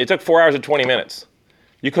 and it took 4 hours and 20 minutes.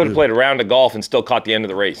 You could have played a round of golf and still caught the end of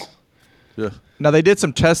the race. Yeah. Now, they did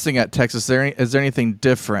some testing at Texas. Is there anything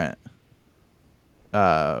different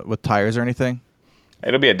with tires or anything?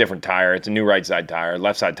 It'll be a different tire. It's a new right side tire.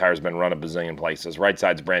 Left side tire's been run a bazillion places. Right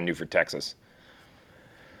side's brand new for Texas.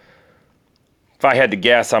 If I had to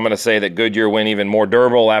guess, I'm going to say that Goodyear went even more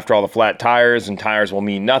durable after all the flat tires, and tires will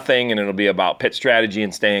mean nothing, and it'll be about pit strategy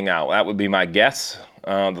and staying out. That would be my guess.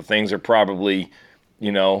 The things are probably,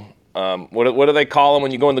 what do they call them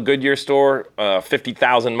when you go in the Goodyear store?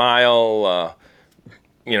 50,000 mile,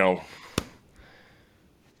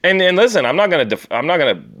 And listen, I'm not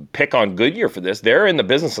gonna pick on Goodyear for this. They're in the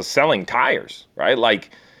business of selling tires, right? Like,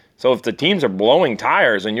 so if the teams are blowing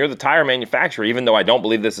tires and you're the tire manufacturer, even though I don't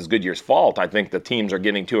believe this is Goodyear's fault, I think the teams are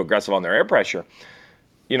getting too aggressive on their air pressure.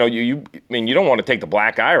 You don't want to take the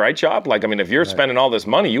black eye, right, Chop? Like, I mean, if you're spending all this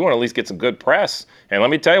money, you want to at least get some good press. And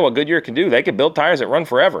let me tell you what Goodyear can do. They can build tires that run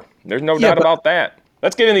forever. There's no doubt about that.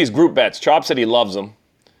 Let's get in these group bets. Chop said he loves them.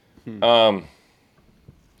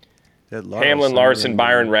 Hamlin, Larson,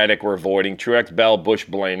 Byron, Reddick we're avoiding. Truex, Bell, Busch,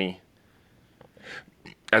 Blaney.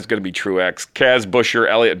 That's going to be Truex. Kaz, Buscher,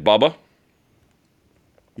 Elliott, Bubba.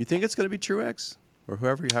 You think it's going to be Truex? Or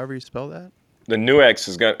however you spell that? The Nuix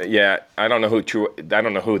is gonna. Yeah, I don't know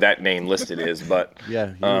who that name listed is, but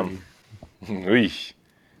Yeah. eesh.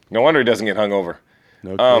 No wonder he doesn't get hungover.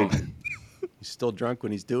 No kidding. He's still drunk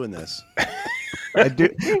when he's doing this. I do.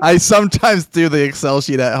 I sometimes do the Excel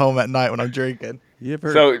sheet at home at night when I'm drinking. You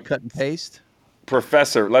ever heard of cut and paste?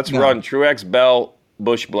 Professor, let's run Truex, Bell,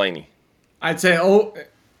 Busch, Blaney. I'd say,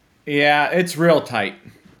 yeah, it's real tight.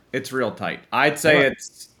 It's real tight. I'd say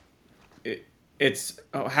it's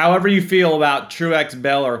however you feel about Truex,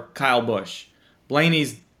 Bell, or Kyle Busch.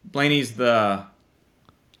 Blaney's the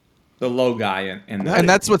low guy in that. And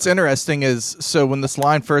that's what's interesting is, so when this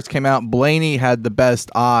line first came out, Blaney had the best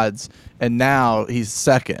odds, and now he's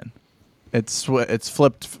second. It's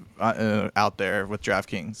flipped out there with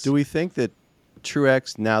DraftKings. Do we think that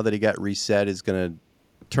Truex, now that he got reset, is going to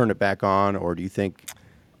turn it back on, or do you think?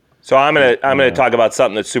 So I'm gonna talk about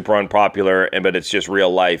something that's super unpopular, but it's just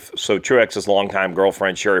real life. So Truex's longtime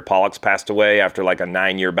girlfriend Sherry Pollux passed away after like a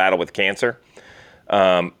 9-year battle with cancer.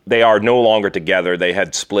 They are no longer together. They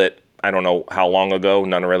had split. I don't know how long ago.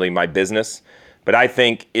 None really my business. But I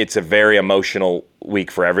think it's a very emotional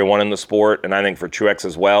week for everyone in the sport, and I think for Truex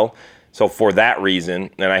as well. So for that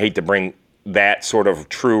reason, and I hate to bring that sort of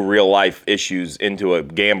true real life issues into a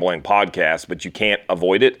gambling podcast, but you can't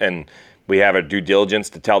avoid it, and we have a due diligence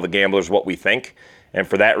to tell the gamblers what we think. And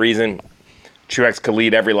for that reason, Truex could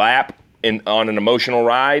lead every lap on an emotional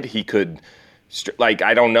ride. He could,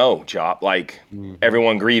 I don't know, Chop.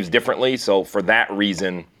 Everyone grieves differently. So for that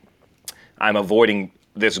reason, I'm avoiding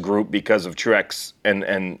this group because of Truex and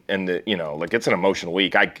the, it's an emotional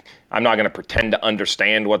week. I'm not going to pretend to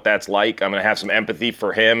understand what that's like. I'm going to have some empathy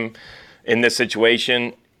for him in this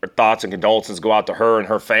situation. Our thoughts and condolences go out to her and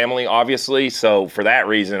her family, obviously. So for that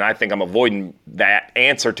reason, I think I'm avoiding that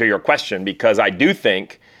answer to your question, because I do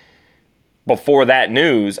think before that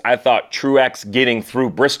news, I thought Truex getting through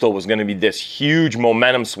Bristol was going to be this huge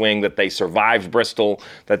momentum swing, that they survived Bristol,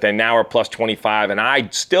 that they now are plus 25. And I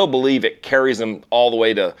still believe it carries them all the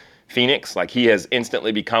way to Phoenix. Like, he has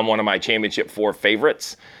instantly become one of my championship 4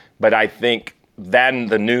 favorites. But I think then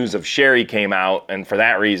the news of Sherry came out, and for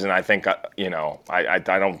that reason, I think, I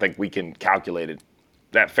don't think we can calculate it.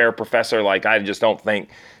 That fair, Professor? I just don't think,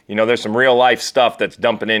 there's some real life stuff that's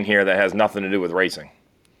dumping in here that has nothing to do with racing.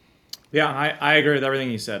 Yeah, I agree with everything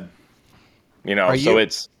you said.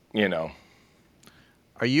 It's.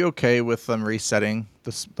 Are you okay with them resetting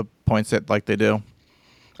the points that they do?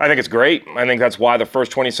 I think it's great. I think that's why the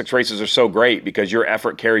first 26 races are so great, because your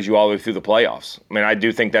effort carries you all the way through the playoffs. I mean, I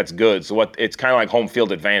do think that's good. So it's kind of like home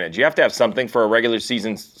field advantage. You have to have something for a regular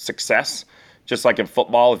season success, just like in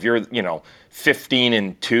football. If you're,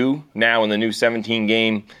 15-2 now in the new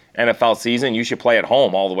 17-game NFL season, you should play at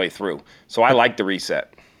home all the way through. So I like the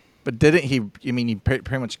reset. But didn't he? He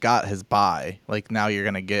pretty much got his bye. Now you're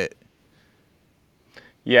gonna get.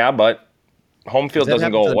 Yeah, but home field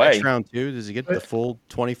doesn't go away. Next round too. Does he get the full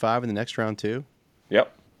 25 in the next round too?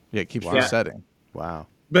 Yep. Yeah, it keeps resetting. Wow.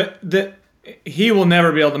 But he will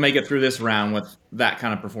never be able to make it through this round with that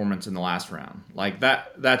kind of performance in the last round.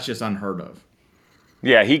 That's just unheard of.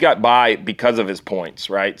 Yeah, he got by because of his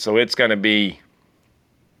points, right? So it's going to be.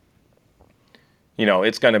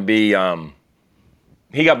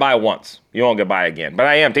 He got by once. You won't get by again.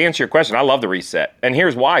 But to answer your question, I love the reset. And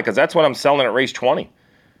here's why, because that's what I'm selling at race 20.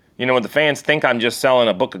 When the fans think I'm just selling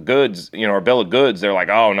a book of goods, or a bill of goods, they're like,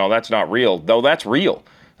 oh, no, that's not real. Though that's real.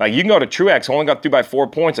 You can go to Truex, only got through by 4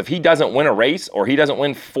 points. If he doesn't win a race, or he doesn't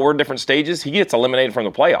win 4 different stages, he gets eliminated from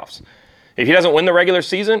the playoffs. If he doesn't win the regular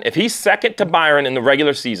season, if he's second to Byron in the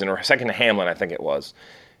regular season, or second to Hamlin, I think it was,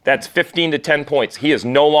 that's 15 to 10 points. He is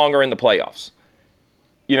no longer in the playoffs.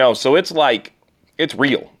 So it's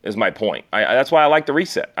real, is my point. That's why I like the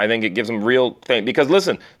reset. I think it gives them real thing. Because,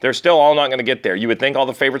 listen, they're still all not going to get there. You would think all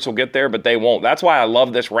the favorites will get there, but they won't. That's why I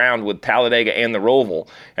love this round with Talladega and the Roval.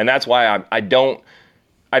 And that's why I don't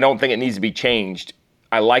think it needs to be changed.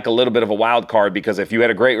 I like a little bit of a wild card, because if you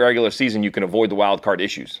had a great regular season, you can avoid the wild card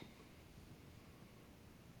issues.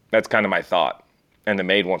 That's kind of my thought. And the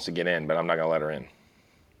maid wants to get in, but I'm not going to let her in.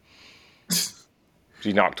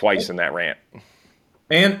 She knocked twice in that rant.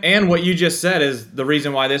 And what you just said is the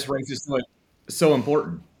reason why this race is so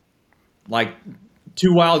important.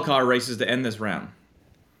 2 wild card races to end this round.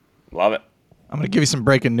 Love it. I'm going to give you some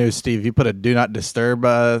breaking news, Steve. You put a do not disturb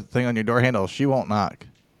thing on your door handle, she won't knock.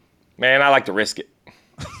 Man, I like to risk it.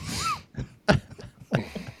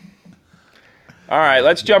 All right,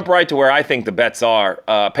 let's jump right to where I think the bets are.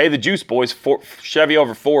 Pay the juice, boys. Chevy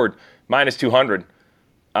over Ford, minus 200.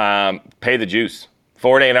 Pay the juice.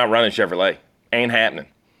 Ford ain't outrunning Chevrolet. Ain't happening.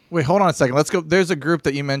 Wait, hold on a second. Let's go. There's a group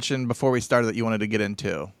that you mentioned before we started that you wanted to get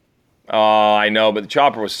into. Oh, I know, but the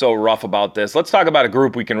chopper was so rough about this. Let's talk about a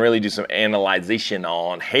group we can really do some analyzation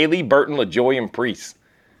on. Haley, Burton, LaJoy, and Priest.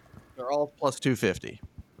 They're all plus 250.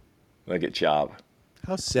 Look at Chop.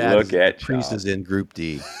 How sad Look is at Priest Chop. is in Group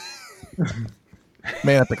D.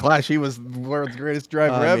 Man, at the Clash, he was the world's greatest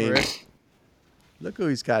driver I ever. mean, look who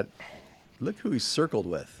he's got. Look who he's circled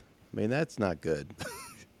with. I mean, that's not good.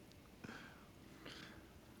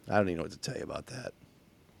 I don't even know what to tell you about that.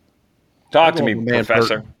 Talk to I'm me, going with man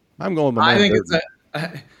Professor. Burton. I'm going with my I man think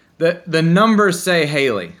Burton. the numbers say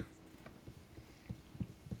Haley.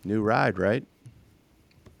 New ride, right?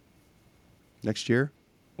 Next year?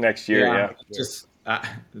 Next year, yeah. Just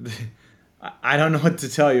I don't know what to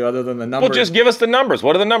tell you other than the numbers. Well, just give us the numbers.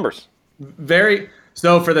 What are the numbers?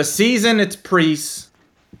 So for the season, it's Priest.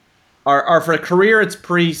 Or for career, it's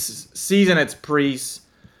Priest. Season, it's Priest.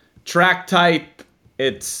 Track type,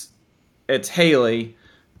 it's Haley.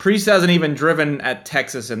 Priest hasn't even driven at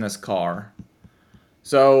Texas in this car,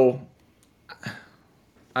 so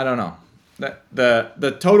I don't know.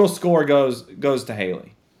 The total score goes to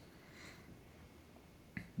Haley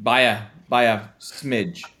by a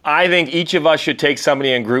smidge. I think each of us should take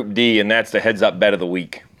somebody in Group D, and that's the heads-up bet of the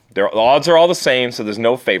week. The odds are all the same, so there's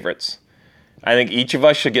no favorites. I think each of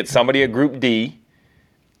us should get somebody at Group D,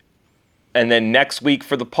 and then next week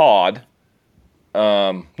for the pod.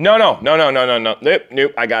 No.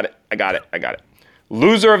 Nope. I got it.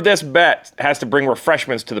 Loser of this bet has to bring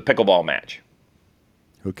refreshments to the pickleball match.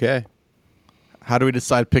 Okay. How do we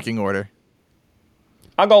decide picking order?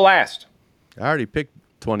 I'll go last. I already picked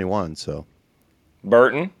 21, so.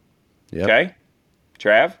 Burton. Yep. Okay.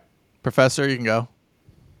 Trav. Professor, you can go.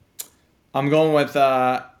 I'm going with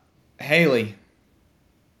Haley.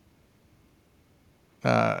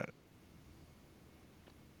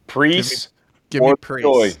 Priest. Give me or Priest.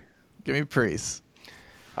 LaJoy. Give me Priest.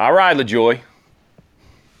 All right, LaJoy.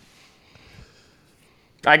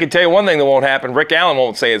 I can tell you one thing that won't happen. Rick Allen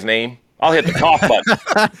won't say his name. I'll hit the cough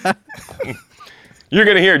button. You're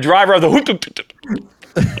going to hear driver of the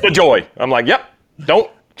LaJoy. I'm like, yep, don't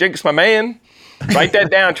jinx my man. Write that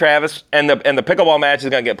down, Travis. And the pickleball match is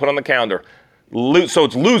going to get put on the calendar. So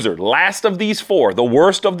it's loser. Last of these four, the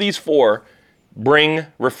worst of these four, bring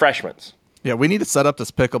refreshments. Yeah, we need to set up this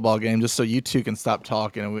pickleball game just so you two can stop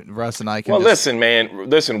talking and Russ and I can. Well, listen, man.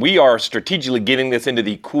 Listen, we are strategically getting this into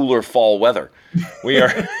the cooler fall weather. We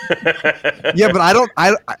are. Yeah, but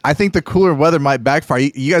I think the cooler weather might backfire.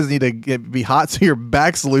 You guys need to be hot so your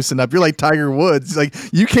back's loosened up. You're like Tiger Woods. Like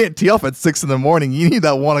you can't tee off at 6 a.m. You need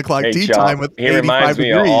that 1 o'clock Hey, tee Chuck, time with he 85 reminds me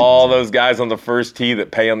degrees. of all those guys on the first tee that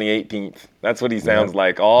pay on the 18th. That's what he sounds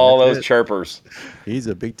like. All That's those it. chirpers. He's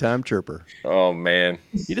a big time chirper. Oh man.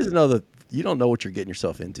 He doesn't know that you don't know what you're getting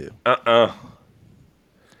yourself into. I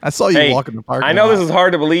saw you walk in the park. I know this is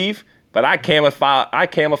hard to believe, but I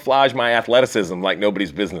camouflage my athleticism like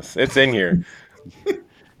nobody's business. It's in here.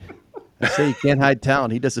 I say you can't hide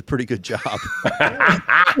talent. He does a pretty good job.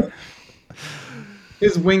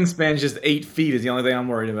 His wingspan's just 8 feet is the only thing I'm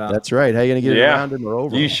worried about. That's right. How are you going to get it around him or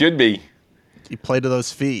over You him? should be. You play to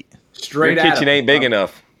those feet. Straight Your at kitchen him. ain't big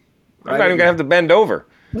enough. I'm Right not even going to have to bend over.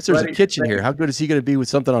 What's there's a Right. kitchen here? How good is he going to be with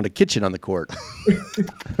something on the kitchen on the court?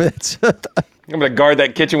 I'm going to guard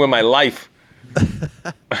that kitchen with my life.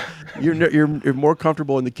 You're more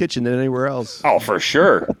comfortable in the kitchen than anywhere else. Oh, for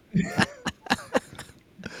sure.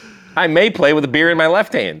 I may play with a beer in my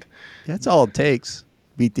left hand. That's all it takes.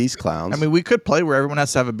 Beat these clowns. I mean, we could play where everyone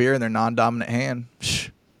has to have a beer in their non-dominant hand.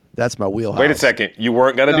 That's my wheelhouse. Wait a second. You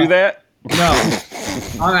weren't going to do that? No,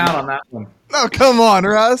 I'm out on that one. Oh, come on,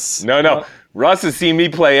 Russ. No. Russ has seen me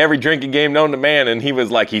play every drinking game known to man, and he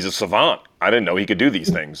was like, he's a savant. I didn't know he could do these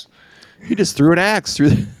things. He just threw an axe through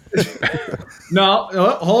the... No,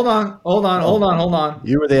 hold on.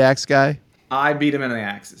 You were the axe guy? I beat him in the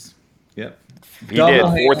axes. Yep. He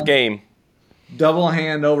Double did. Fourth hand. game. Double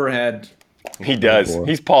hand overhead. He does. boy.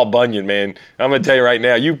 He's Paul Bunyan, man. I'm going to tell you right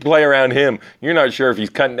now, you play around him, you're not sure if he's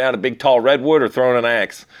cutting down a big, tall redwood or throwing an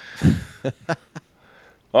axe.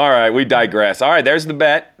 All right, we digress. All right, there's the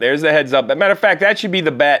bet. There's the heads up. As a matter of fact, that should be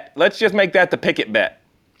the bet. Let's just make that the picket bet.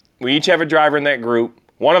 We each have a driver in that group.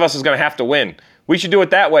 One of us is going to have to win. We should do it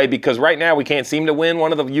that way because right now we can't seem to win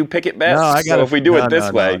one of the you picket bets. No, I got so if we do it this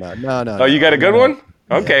way. No. Oh, you got a good one?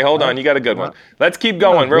 Okay, hold on. You got a good one. Let's keep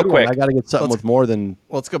going real quick. I got to get something with more than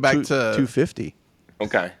Let's go back to 250.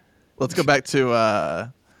 Okay. Let's go back to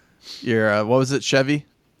your what was it, Chevy?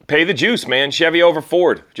 Pay the juice, man. Chevy over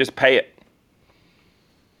Ford. Just pay it.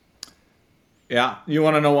 Yeah. You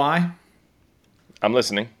want to know why? I'm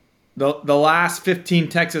listening. The last 15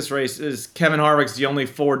 Texas races, Kevin Harvick's the only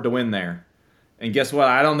Ford to win there. And guess what?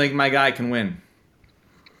 I don't think my guy can win.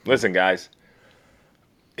 Listen, guys.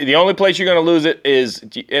 The only place you're going to lose it is,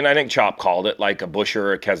 and I think Chop called it, like a Buescher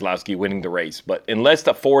or a Keselowski winning the race. But unless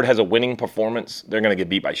the Ford has a winning performance, they're going to get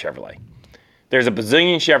beat by Chevrolet. There's a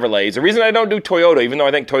bazillion Chevrolets. The reason I don't do Toyota, even though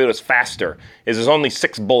I think Toyota's faster, is there's only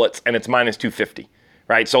 6 bullets and it's minus 250,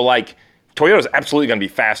 right? So, like, Toyota's absolutely going to be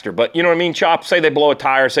faster. But you know what I mean, Chop? Say they blow a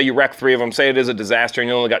tire, say you wreck 3 of them, say it is a disaster and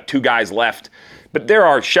you only got 2 guys left. But there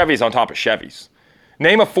are Chevys on top of Chevys.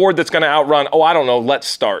 Name a Ford that's going to outrun, I don't know, let's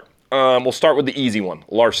start. We'll start with the easy one.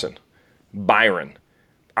 Larson, Byron.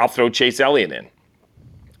 I'll throw Chase Elliott in.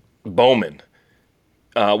 Bowman.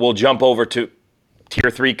 We'll jump over to Tier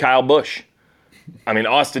 3 Kyle Busch. I mean,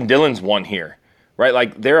 Austin Dillon's one here, right?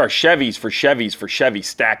 Like, there are Chevys for Chevys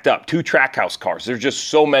stacked up. 2 Trackhouse cars. There's just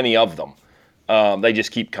so many of them. They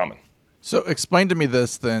just keep coming. So explain to me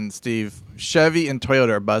this then, Steve. Chevy and Toyota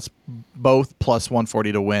are both plus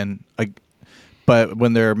 140 to win. But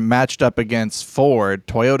when they're matched up against Ford,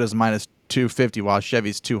 Toyota's minus 250 while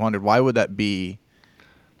Chevy's 200. Why would that be?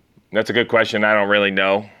 That's a good question. I don't really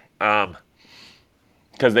know.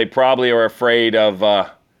 Because they probably are afraid of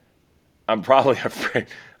I'm probably afraid.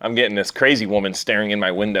 I'm getting this crazy woman staring in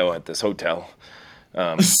my window at this hotel.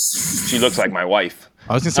 She looks like my wife.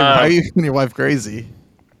 I was going to say, why are you making your wife crazy?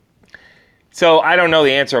 So I don't know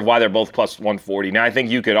the answer of why they're both plus 140. Now, I think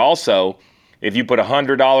you could also, if you put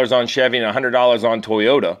 $100 on Chevy and $100 on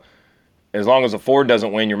Toyota, as long as the Ford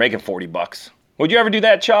doesn't win, you're making $40. Would you ever do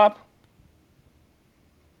that, Chop?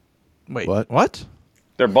 Wait, what?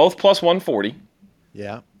 They're both plus 140.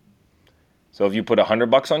 Yeah. So if you put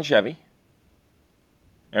 $100 on Chevy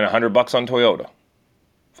and $100 on Toyota,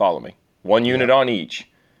 follow me, 1 unit on each,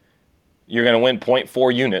 you're going to win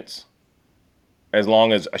 0.4 units as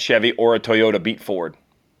long as a Chevy or a Toyota beat Ford.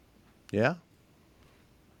 Yeah.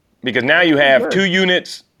 Because now you have 2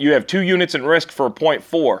 units. You have 2 units in risk for a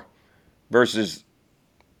 0.4 versus,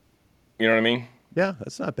 you know what I mean? Yeah,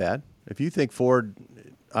 that's not bad. If you think Ford,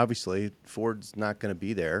 obviously Ford's not going to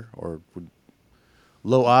be there or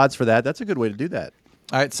low odds for that, that's a good way to do that.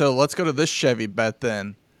 All right, so let's go to this Chevy bet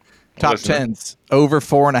then. Top 10s, over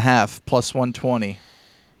 4.5 plus 120.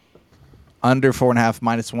 Under 4.5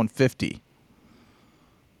 minus 150.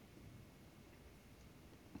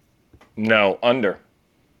 No, under.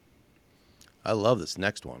 I love this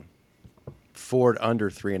next one. Ford under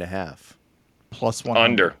 3.5. Plus 1.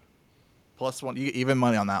 Under. Plus 1. You get even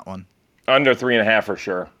money on that one. Under 3.5 for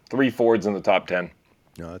sure. 3 Fords in the top 10.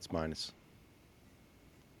 No, that's minus.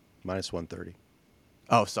 Minus 130.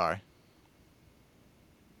 Oh, sorry.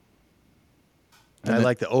 I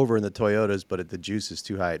like the over in the Toyotas, but the juice is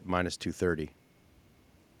too high at minus 230.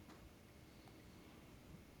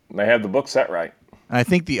 They have the book set right. And I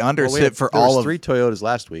think the unders hit for all of 3 Toyotas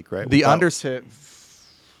last week, right? The unders hit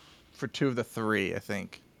for 2 of the 3, I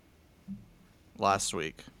think, last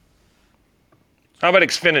week. How about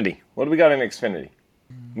Xfinity? What do we got in Xfinity?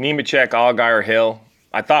 Nemechek, Allgaier, Hill.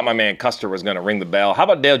 I thought my man Custer was going to ring the bell. How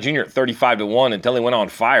about Dale Jr. at 35-1 until he went on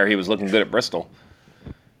fire? He was looking good at Bristol.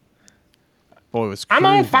 Boy, it was I'm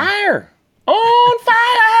on fire. On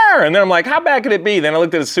fire. And then I'm like, how bad could it be? Then I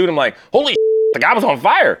looked at his suit. I'm like, holy the guy was on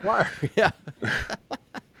fire. Yeah.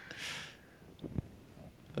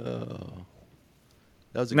 That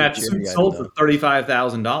was a That good suit charity sold item, for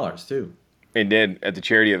 $35,000 too. It did at the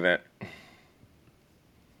charity event.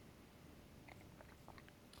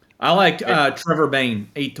 I like Trevor Bayne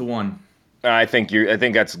 8-1. I think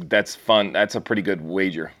that's fun. That's a pretty good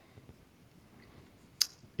wager.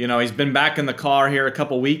 You know, he's been back in the car here a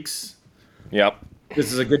couple weeks. Yep.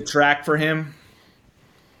 This is a good track for him.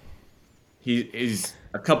 He's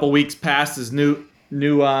a couple weeks past his new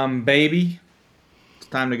baby. It's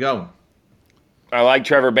time to go. I like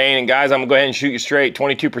Trevor Bayne. And guys, I'm going to go ahead and shoot you straight.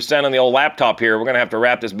 22% on the old laptop here. We're going to have to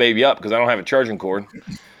wrap this baby up because I don't have a charging cord.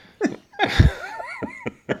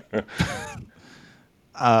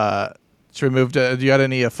 Should we move to, do you got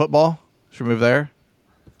any football? Should we move there?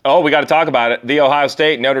 Oh, we got to talk about it. The Ohio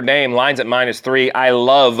State, Notre Dame, lines at -3. I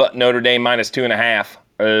love Notre Dame -2.5.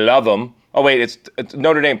 I love them. Oh, wait, it's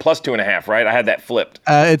Notre Dame plus 2.5, right? I had that flipped.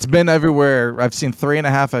 It's been everywhere. I've seen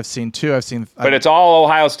 3.5. I've seen 2. But it's all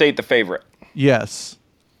Ohio State the favorite. Yes.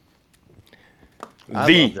 I love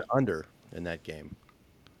the under in that game.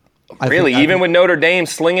 Really? Even with Notre Dame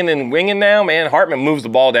slinging and winging now, man, Hartman moves the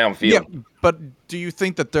ball downfield. Yeah, but do you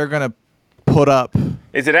think that they're going to put up?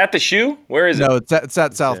 Is it at the shoe? Where is it? No, it's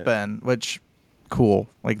at South Bend, which, cool.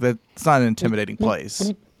 Like, that's not an intimidating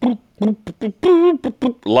place.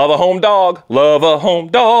 Love a home dog. Love a home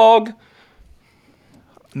dog.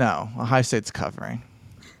 No, Ohio State's covering.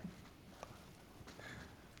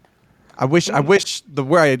 I wish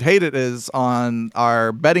where I'd hate it is on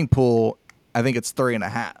our betting pool. I think it's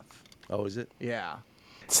 3.5. Oh, is it? Yeah.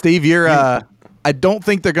 Steve, you're I don't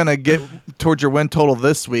think they're gonna get towards your win total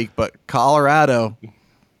this week, but Colorado,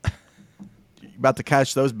 you're about to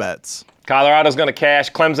cash those bets. Colorado's going to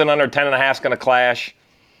cash. Clemson under 10.5 is going to clash.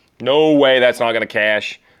 No way that's not going to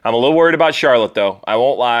cash. I'm a little worried about Charlotte, though. I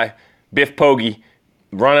won't lie. Biff Poggi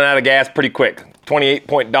running out of gas pretty quick.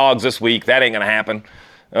 28-point dogs this week. That ain't going to happen.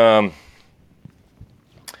 Well,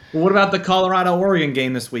 what about the Colorado-Oregon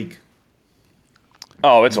game this week?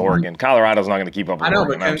 Oh, it's Oregon. Colorado's not going to keep up with I know,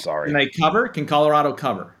 Oregon. but I'm sorry. Can they cover? Can Colorado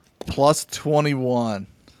cover? Plus 21.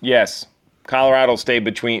 Yes. Colorado stay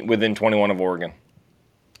within 21 of Oregon.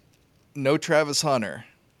 No Travis Hunter.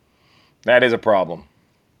 That is a problem.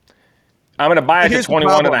 I'm going to buy it to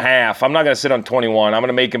 21.5. I'm not going to sit on 21. I'm going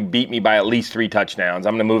to make him beat me by at least 3 touchdowns.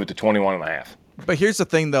 I'm going to move it to 21.5. But here's the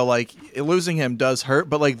thing, though. Like, losing him does hurt,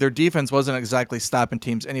 but, like, their defense wasn't exactly stopping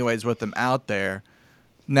teams anyways with them out there.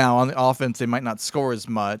 Now, on the offense, they might not score as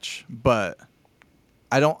much, but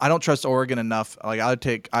I don't trust Oregon enough. Like, I'd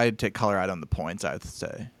take Colorado on the points, I would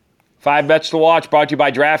say. 5 bets to watch brought to you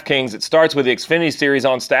by DraftKings. It starts with the Xfinity Series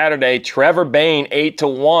on Saturday. Trevor Bayne,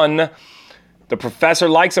 8-1. The professor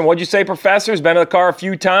likes him. What'd you say, Professor? He's been in the car a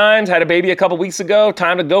few times. Had a baby a couple weeks ago.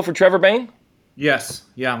 Time to go for Trevor Bayne? Yes.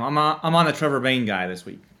 Yeah, I'm on the Trevor Bayne guy this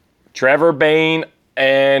week. Trevor Bayne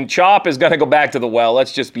and Chop is going to go back to the well.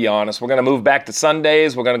 Let's just be honest. We're going to move back to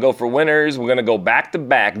Sundays. We're going to go for winners. We're going to go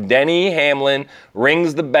back-to-back. Denny Hamlin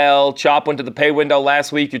rings the bell. Chop went to the pay window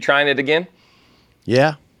last week. You're trying it again?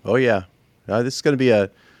 Yeah. Oh, yeah. This is going to be a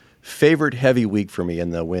favorite heavy week for me in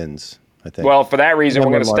the wins, I think. Well, for that reason, we're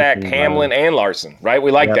going to stack Hamlin and Larson, right? We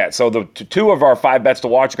like that. So the 2 of our 5 bets to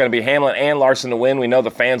watch are going to be Hamlin and Larson to win. We know the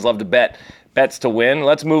fans love to bet bets to win.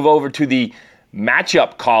 Let's move over to the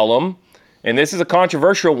matchup column. And this is a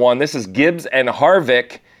controversial one. This is Gibbs and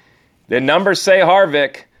Harvick. The numbers say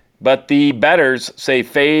Harvick, but the bettors say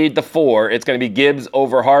fade the 4. It's going to be Gibbs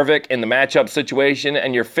over Harvick in the matchup situation.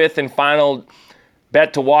 And your 5th and final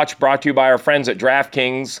bet to watch brought to you by our friends at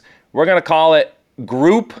DraftKings. We're going to call it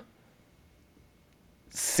Group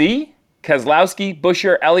C, Keselowski,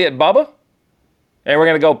 Buescher, Elliott, Bubba. And we're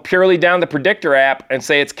going to go purely down the predictor app and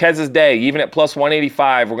say it's Kez's day. Even at plus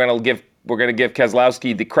 185, we're going to give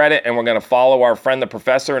Keselowski the credit, and we're going to follow our friend the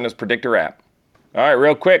professor in his predictor app. All right,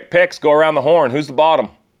 real quick, picks. Go around the horn. Who's the bottom?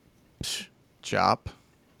 Chop,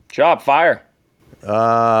 fire.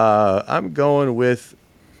 I'm going with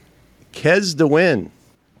Kez to win.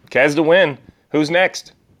 Kez to win. Who's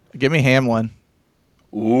next? give me Hamlin.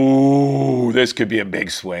 Ooh, this could be a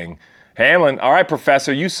big swing. Hamlin. All right,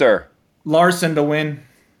 Professor. You, sir. Larson to win.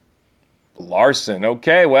 Larson.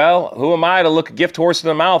 Okay, well, who am I to look a gift horse in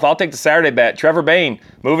the mouth? I'll take the Saturday bet. Trevor Bayne.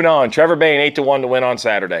 Moving on. Trevor Bayne, 8-1 to win on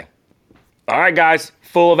Saturday. All right, guys.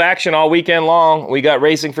 Full of action all weekend long. We got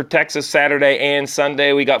racing for Texas Saturday and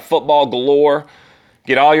Sunday. We got football galore.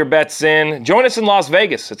 Get all your bets in. Join us in Las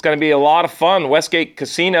Vegas. It's going to be a lot of fun. Westgate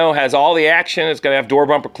Casino has all the action. It's going to have door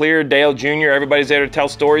bumper clear. Dale Jr., everybody's there to tell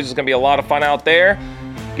stories. It's going to be a lot of fun out there.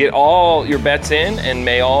 Get all your bets in, and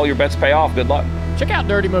may all your bets pay off. Good luck. Check out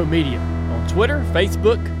Dirty Mo Media on Twitter,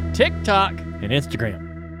 Facebook, TikTok, and Instagram.